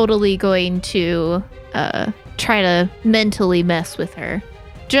totally going to try to mentally mess with her.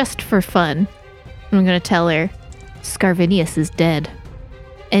 Just for fun. I'm going to tell her Scarvinius is dead.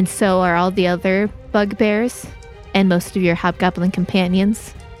 And so are all the other bugbears and most of your hobgoblin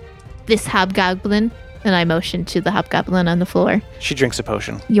companions. This hobgoblin, and I motion to the hobgoblin on the floor. She drinks a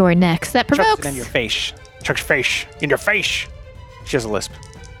potion. You're next. That Chucks provokes. it in your face. Chucks face. In your face. She has a lisp.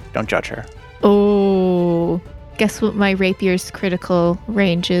 Don't judge her. Oh. Guess what my rapier's critical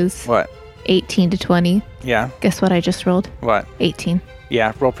range is? What? 18 to 20. Yeah. Guess what I just rolled? What? 18.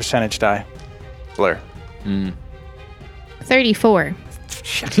 Yeah, roll percentage die. Blur. 34.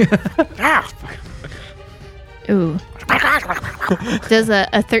 Ooh. Does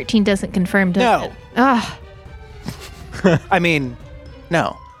a 13 doesn't confirm, does No. it? Ah. I mean,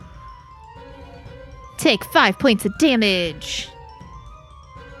 no. Take 5 points of damage.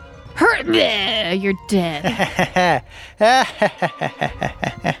 Hurt there. You're dead.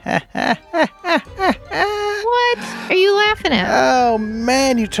 What are you laughing at? Oh,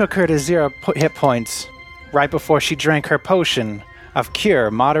 man, you took her to 0 hit points right before she drank her potion of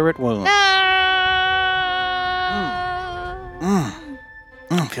cure moderate wound.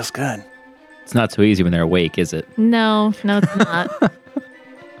 Feels good. It's not so easy when they're awake, is it? No, it's not.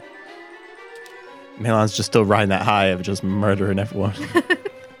 Melon's just still riding that high of just murdering everyone.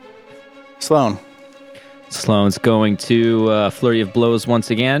 Sloan. Sloane's going to flurry of blows once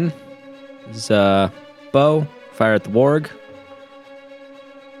again. His bow, fire at the warg.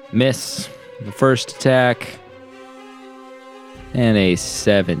 Miss the first attack. And a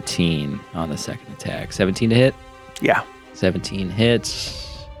 17 on the second attack. 17 to hit. Yeah. 17 hits.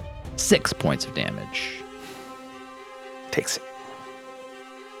 6 points of damage. Takes it.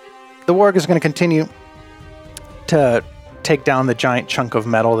 The warg is going to continue to take down the giant chunk of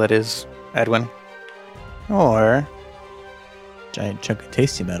metal that is Edwin. Or Giant chunk of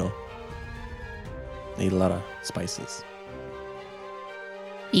tasty metal. Need a lot of spices.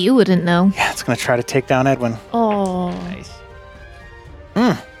 You wouldn't know. yeah, it's going to try to take down Edwin. Oh. Nice.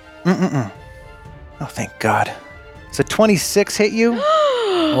 Oh, thank God. So 26 hit you?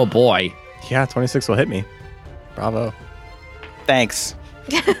 Oh boy. Yeah, 26 will hit me. Bravo. Thanks.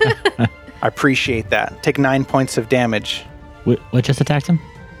 I appreciate that. Take 9 points of damage. What just attacked him?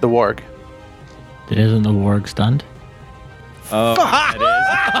 The warg. Isn't the warg stunned? Oh,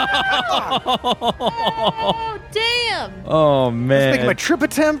 Oh, damn. Oh, Let's man. make my trip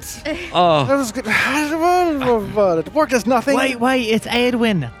attempt. That Oh, was good. The warg does nothing. Wait, it's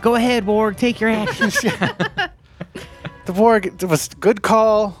Edwin. Go ahead, warg. Take your action. The warg, it was good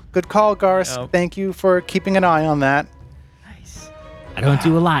call. Good call, Garth. Yep. Thank you for keeping an eye on that. I don't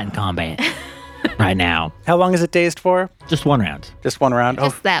do a lot in combat right now. How long is it dazed for? Just one round. Just one round?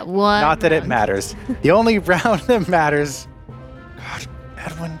 Just that one. Not that it round. matters. The only round that matters. God,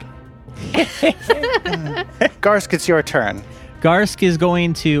 Edwin. Garsk, it's your turn. Garsk is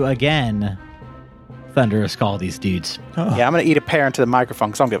going to, again, thunderous call these dudes. Yeah, I'm going to eat a pear into the microphone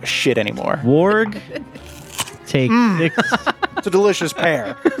because I don't give a shit anymore. Warg, take 6. It's a delicious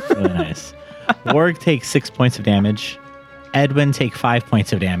pear. Really nice. Warg takes 6 points of damage. Edwin take 5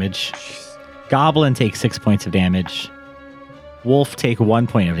 points of damage. Goblin take 6 points of damage. Wolf take 1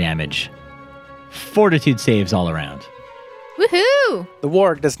 point of damage. Fortitude saves all around. Woohoo. The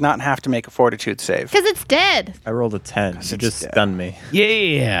warg does not have to make a fortitude save. Because it's dead. I rolled a 10. it's You just dead. stunned me.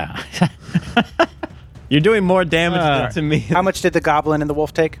 Yeah. You're doing more damage to me. How much did the goblin and the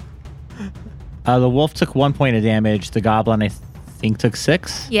wolf take? The wolf took 1 point of damage. The goblin, I think, took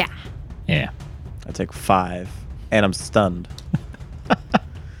 6. Yeah. Yeah. I take 5, and I'm stunned.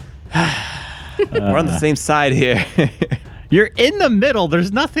 We're on the same side here. You're in the middle.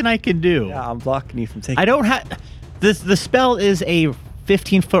 There's nothing I can do. Yeah, I'm blocking you from taking. I don't have. The spell is a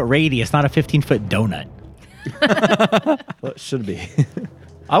 15-foot radius, not a 15-foot donut. Well, it should be.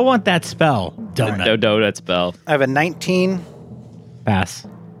 I want that spell. Donut. Donut spell. I have a 19 Pass.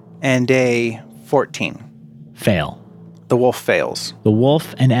 and a 14. Fail. The wolf fails. The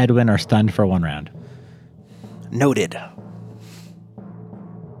wolf and Edwin are stunned for 1 round. Noted.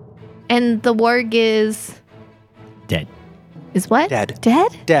 And the warg is Dead. what? Dead.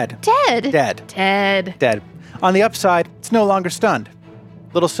 Dead? Dead. Dead. Dead. Dead. Dead. On the upside, it's no longer stunned.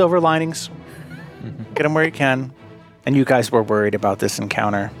 Little silver linings. Get him where you can. And you guys were worried about this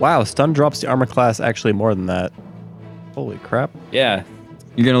encounter. Wow, stun drops the armor class actually more than that. Holy crap. Yeah.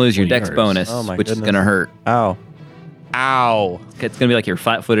 You're going to lose your dex Yours. bonus, Oh my which is goodness. going to hurt. Ow. Ow. It's going to be like your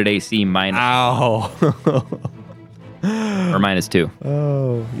flat-footed AC minus Ow. or -2.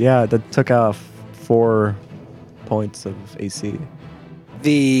 Oh, yeah, that took off 4 points of AC.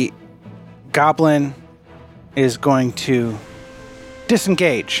 The goblin is going to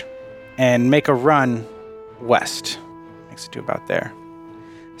disengage and make a run west. Makes it to about there.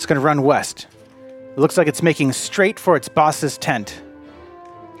 It's going to run west. It looks like it's making straight for its boss's tent.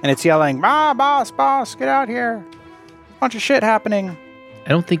 And it's yelling, "Ah, boss, get out here. Bunch of shit happening." I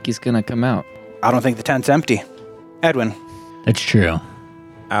don't think he's going to come out. I don't think the tent's empty. Edwin. That's true.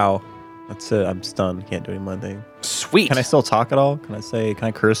 Ow. That's it. I'm stunned. Can't do any more thing. Sweet. Can I still talk at all? Can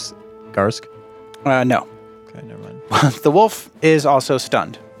I curse Garsk? No. Okay, never mind. The wolf is also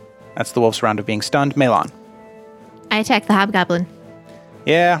stunned. That's the wolf's round of being stunned. Melon. I attack the hobgoblin.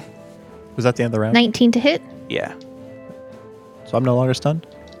 Yeah. Was that the end of the round? 19 to hit. Yeah. So I'm no longer stunned?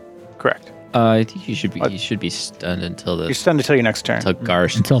 Correct. I think you should be stunned until You're stunned until your next turn. until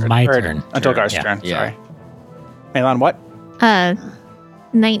Garsh. Until my Or- turn. Until Gar's Yeah. turn. Yeah. Sorry. Melon, what?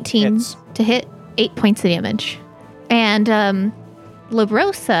 19 Hits. to hit, 8 points of damage. And La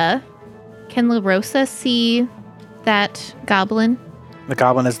Rosa, can La Rosa see that goblin? The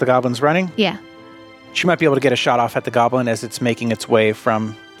goblin as the goblin's running. Yeah. She might be able to get a shot off at the goblin as it's making its way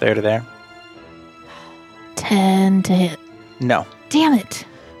from there to there. 10 to hit. No. Damn it.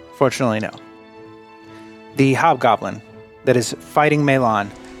 Fortunately, no. The hobgoblin that is fighting Melon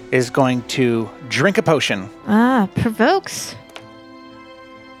is going to drink a potion. Provokes.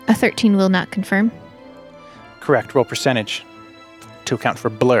 A 13 will not confirm. Correct. Roll percentage to account for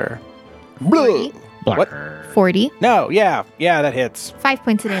blur. 40. What? 40. No. Yeah. Yeah, that hits. 5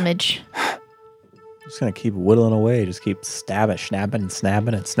 points of damage. I'm just going to keep whittling away. Just keep snapping and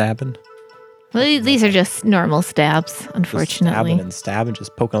snapping. Well, these are just normal stabs, Just unfortunately. stabbing,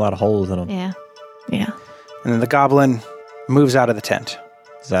 just poking a lot of holes in them. Yeah. Yeah. And then the goblin moves out of the tent.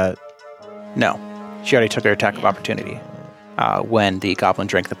 Is that... No. She already took her attack of opportunity when the goblin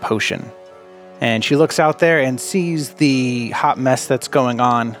drank the potion. And she looks out there and sees the hot mess that's going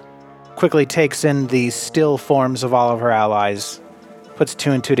on, quickly takes in the still forms of all of her allies, puts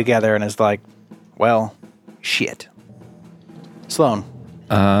 2 and 2 together, and is like, well, shit. Sloan.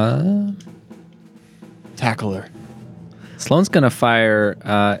 Tackle her. Sloane's going to fire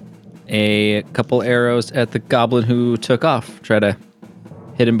a couple arrows at the goblin who took off. Try to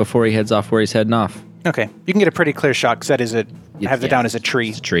hit him before he heads off where he's heading off. Okay. You can get a pretty clear shot because that is I have it down as a tree.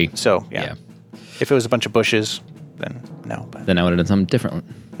 It's a tree. So, yeah. If it was a bunch of bushes, then no. But Then I would have done something different.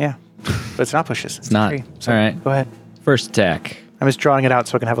 yeah. But it's not bushes. It's not. a tree. So All right. Go ahead. First attack. I'm just drawing it out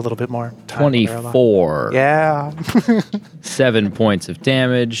so I can have a little bit more time. 24. Yeah. 7 points of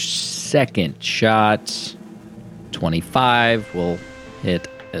damage. Second shot. 25 will hit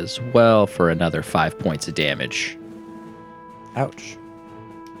as well for another 5 points of damage. Ouch.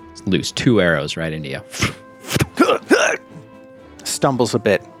 Lose 2 arrows right into you. Stumbles a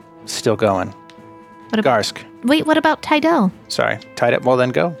bit. Still going. What about, Garsk. wait, what about Tydell? Sorry. Tidal. Well, then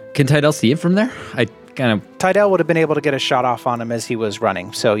go. Can Tydell see it from there? I kind of... Tidal would have been able to get a shot off on him as he was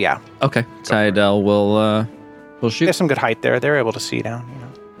running. So, yeah. Okay. Tydell will shoot. There's some good height there. They're able to see down.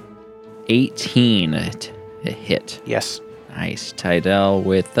 18 to hit. Yes. Nice. Tydell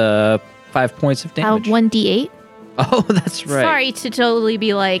with 5 points of damage. 1d8. Oh, that's right. Sorry to totally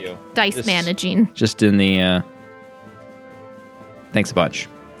be like dice This- managing. Just in the... Thanks a bunch.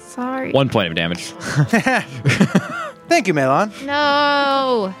 Sorry. 1 point of damage. Thank you, Melon.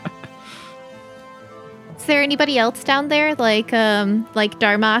 No. Is there anybody else down there like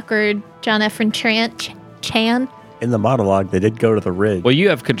Darmok or John Ephron Chan? In the monologue, they did go to the ridge. Well, you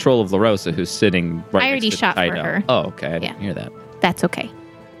have control of La Rosa, who's sitting right I already next to shot for Tydell. her. Oh, okay. I didn't Yeah. hear that. That's okay.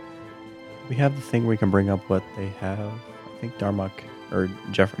 We have the thing where we can bring up what they have. I think Darmok or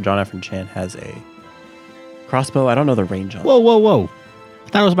John Ephron Chan has a crossbow. I don't know the range on it. Whoa. I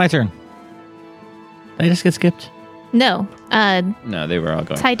thought it was my turn. Did I just get skipped? No. No, they were all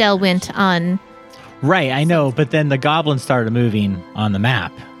going. Tydell went on. Right, I know, but then the goblin started moving on the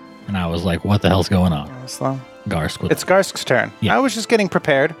map. And I was like, what the hell's going on? Slow. Garsk with It's Garsk's turn. Yeah. I was just getting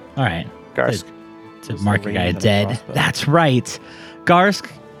prepared. All right. Garsk. To What's mark the a guy range on a dead. crossbow? That's right.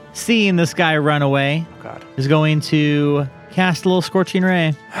 Garsk, seeing this guy run away, Oh, God. is going to cast a little Scorching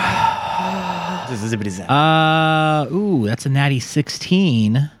Ray. That's a natty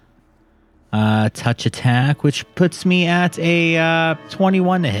 16. Touch attack, which puts me at a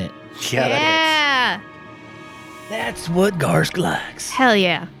 21 to hit. Yeah, that Yeah. That's what Garsk likes. Hell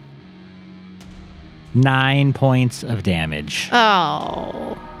yeah. 9 points of damage.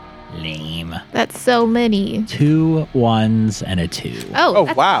 Oh, Lame. that's so many. 2 1s and a 2. Oh,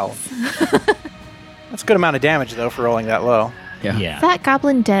 that's- wow. That's a good amount of damage, though, for rolling that low. Yeah. Yeah. Is that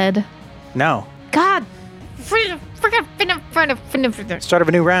goblin dead? No. God. Start of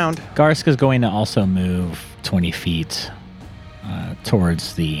a new round. Garska's going to also move 20 feet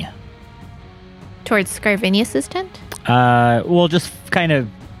towards the... Towards Scarvinius's tent? well, just kind of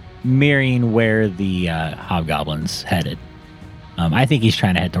mirroring where the hobgoblin's headed. I think he's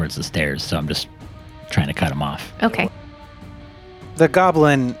trying to head towards the stairs, so I'm just trying to cut him off. Okay. The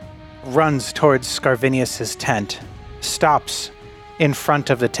goblin runs towards Scarvinius's tent, stops in front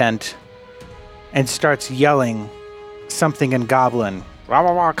of the tent, and starts yelling something in Goblin. Rah,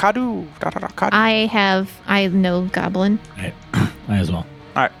 rah, rah, Kadu, da, da, da, Kadu. I know goblin. Right. Might as well.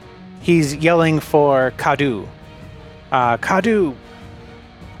 All right. He's yelling for Kadu. Kadu,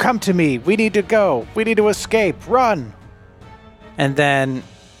 come to me. We need to go. We need to escape. Run. And then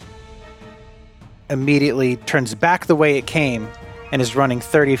immediately turns back the way it came and is running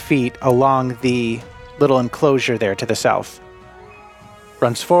 30 feet along the little enclosure there to the south.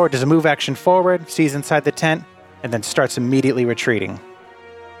 Runs forward, does a move action forward, sees inside the tent, and then starts immediately retreating.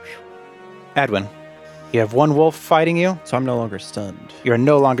 Edwin, you have one wolf fighting you. So I'm no longer stunned. You're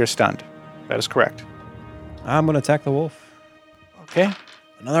no longer stunned. That is correct. I'm going to attack the wolf. Okay.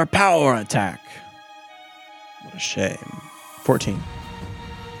 Another power attack. What a shame. 14.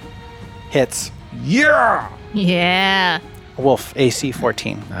 Hits. Yeah! Yeah. Wolf, AC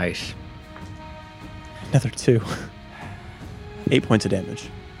 14. Nice. Another 2. 8 points of damage.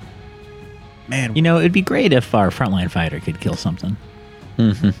 Man, You know, it'd be great if our frontline fighter could kill something.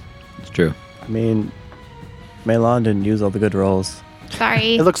 Mm-hmm. It's true. I mean, Melon didn't use all the good rolls.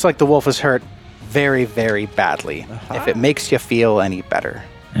 Sorry. It looks like the wolf is hurt very, very badly. If it makes you feel any better.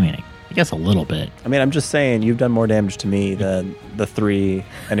 I mean, I guess a little bit. I mean, I'm just saying, you've done more damage to me than the 3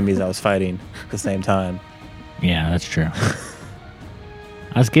 enemies I was fighting at the same time. Yeah, that's true.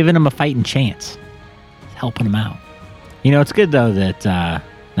 I was giving him a fighting chance. Helping him out. You know, it's good, though, that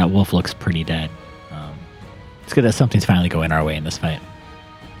that wolf looks pretty dead. It's good that something's finally going our way in this fight.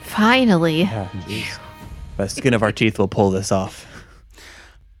 Finally. Yeah, jeez. By the skin of our teeth, we'll pull this off.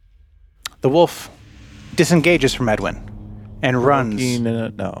 The wolf disengages from Edwin and runs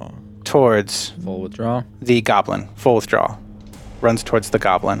No. towards Full withdrawal. the goblin. Full withdrawal. Runs towards the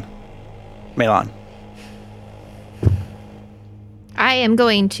goblin. Melon, I am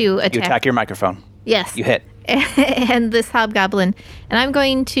going to you attack. attack your microphone. Yes. You hit. And this hobgoblin. And I'm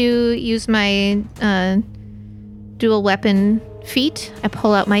going to use my dual weapon feat. I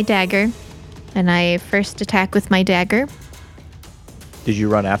pull out my dagger. And I first attack with my dagger. Did you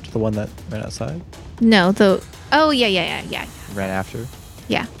run after the one that ran outside? No, oh, yeah. Ran after?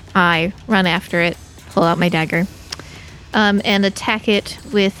 Yeah. I run after it, pull out my dagger, and attack it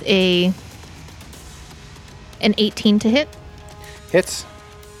with an 18 to hit Hits.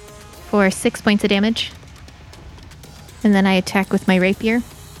 for 6 points of damage. And then I attack with my rapier.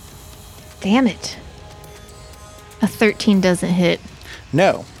 Damn it. A 13 doesn't hit.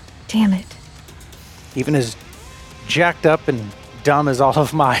 No. Damn it. Even as jacked up and dumb as all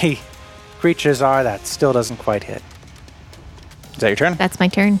of my creatures are, that still doesn't quite hit. Is that your turn? That's my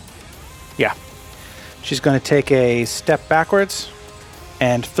turn. Yeah. She's going to take a step backwards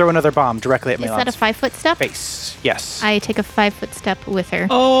and throw another bomb directly at Is Melon's that a 5-foot step? face. Yes. I take a 5-foot step with her.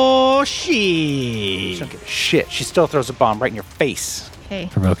 Oh, She shit. don't give a shit. She still throws a bomb right in your face. Okay.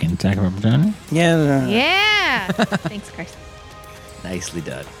 Provoking attack of opportunity. Yeah. Yeah. Thanks, Carson. Nicely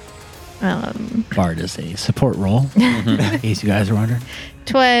done. Bard is a support roll, in case you guys are wondering.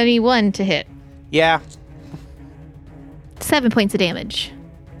 21 to hit. Yeah. 7 points of damage.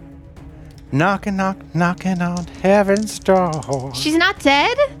 Knocking on heaven's door. She's not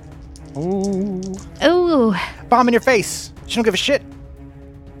dead? Ooh. Ooh. Bomb in your face. She don't give a shit.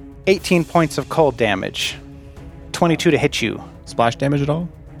 18 points of cold damage. 22 to hit you. Splash damage at all?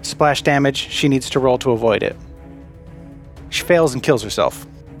 Splash damage. She needs to roll to avoid it. She fails and kills herself.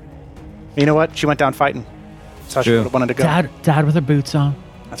 You know what? She went down fighting. That's how she True. would have wanted to go. Dad with her boots on.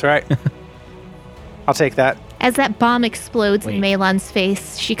 That's right. I'll take that. As that bomb explodes in Wait. Melon's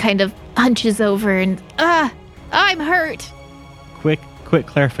face, she kind of hunches over and, I'm hurt. Quick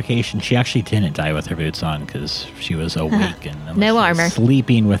clarification. She actually didn't die with her boots on because she was awake and No she was armor.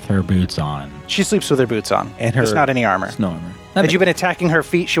 sleeping with her boots on. She sleeps with her boots on. And There's her- not any armor. No armor. Had you been attacking her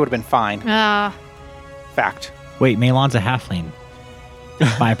feet, she would have been fine. Fact. Wait, Melon's a halfling.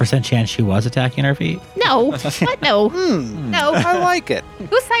 5% chance she was attacking her feet. No. What? No. No. I like it.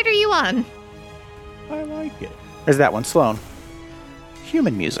 Whose side are you on? I like it. There's that one, Sloan.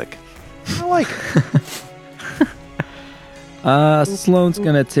 Human music. I like it. Sloane's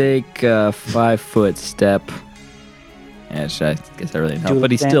gonna take a 5-foot step. Yeah, I guess I really didn't help,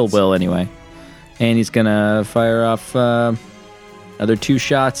 but he still will anyway. And he's gonna fire off another 2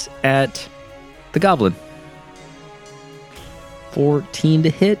 shots at the goblin. 14 to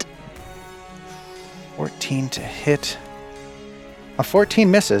hit. 14 to hit. A 14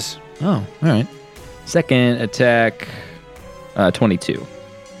 misses. Oh, all right. Second attack, 22.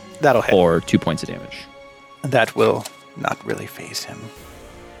 That'll hit. Or 2 points of damage. That will not really phase him.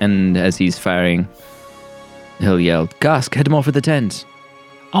 And as he's firing, he'll yell, Gosk, head him over the tent.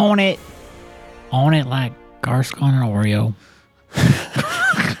 Own it. Own it like Garsk on an Oreo.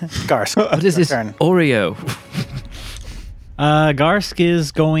 Garsk, What is this? turn. Oreo. Garsk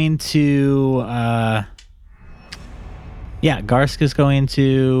is going to... Garsk is going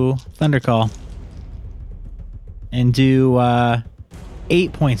to Thundercall. And do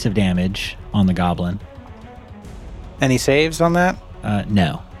 8 points of damage on the goblin. Any saves on that?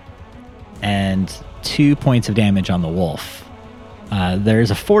 No. And 2 points of damage on the wolf.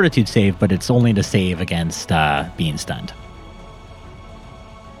 There's a fortitude save, but it's only to save against being stunned.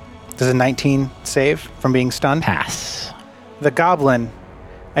 Does a 19 save from being stunned? Pass. The goblin,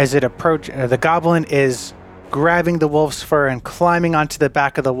 as it approaches, the goblin is grabbing the wolf's fur and climbing onto the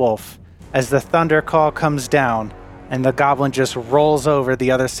back of the wolf as the thunder call comes down, and the goblin just rolls over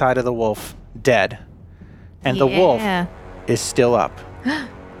the other side of the wolf, dead. And the wolf is still up.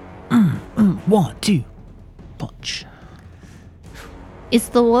 1, 2, punch. Is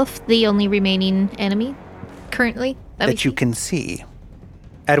the wolf the only remaining enemy currently That you can see.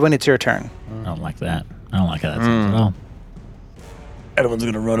 Edwin, it's your turn. I don't like that. I don't like how that sounds at all. Edwin's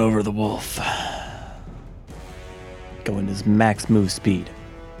gonna run over the wolf. Go in his max move speed.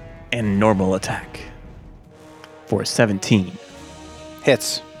 And normal attack. For 17.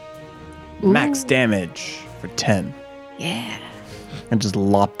 Hits. Max damage for 10. Yeah. And just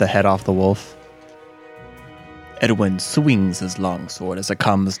lop the head off the wolf. Edwin swings his longsword as it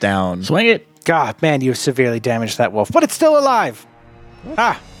comes down. Swing it. God, man, you've severely damaged that wolf, but it's still alive.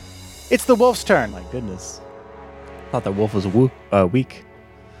 Ah, it's the wolf's turn. My goodness. Thought that wolf was weak.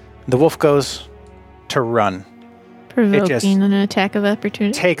 The wolf goes to run. Provoking an attack of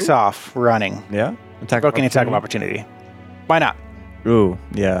opportunity. Takes off running. Yeah? Provoking attack of opportunity. Why not? Ooh,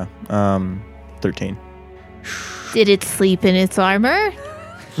 yeah. 13. Did it sleep in its armor?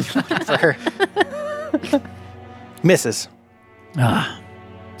 For her. Misses.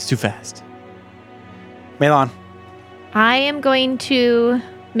 It's too fast. Melon. I am going to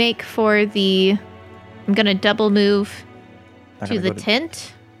make for the... I'm going to double move to the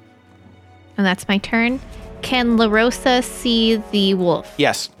tent. And that's my turn. Can La Rosa see the wolf?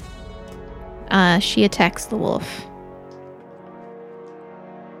 Yes. She attacks the wolf.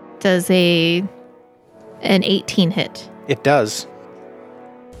 Does an 18 hit. It does.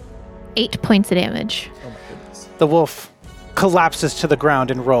 8 points of damage. The wolf collapses to the ground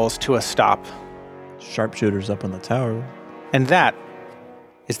and rolls to a stop. Sharpshooters up on the tower. And that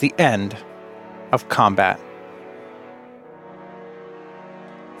is the end of combat.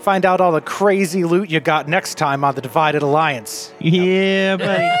 Find out all the crazy loot you got next time on the Divided Alliance. Yeah,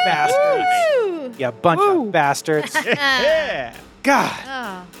 buddy. Bastards. You bunch of bastards. Yeah! God.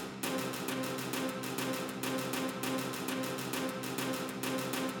 Oh.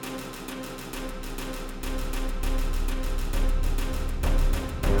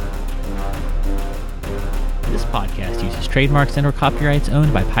 This podcast uses trademarks and/or copyrights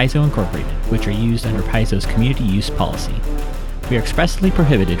owned by Paizo Incorporated, which are used under Paizo's community use policy. We are expressly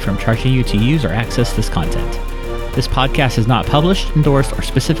prohibited from charging you to use or access this content. This podcast is not published, endorsed, or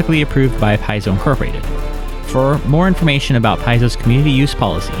specifically approved by Paizo Incorporated. For more information about Paizo's community use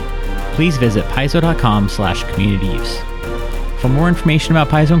policy, please visit paizo.com/community use. For more information about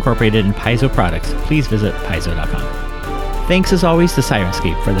Paizo Incorporated and Paizo products, please visit paizo.com. Thanks as always to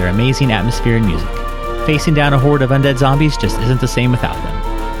Sirenscape for their amazing atmosphere and music. Facing down a horde of undead zombies just isn't the same without them.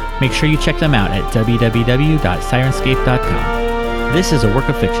 Make sure you check them out at www.sirenscape.com. This is a work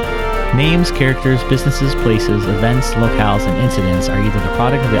of fiction. Names, characters, businesses, places, events, locales, and incidents are either the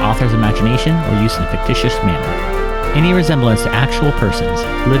product of the author's imagination or used in a fictitious manner. Any resemblance to actual persons,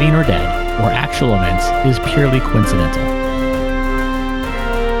 living or dead, or actual events is purely coincidental.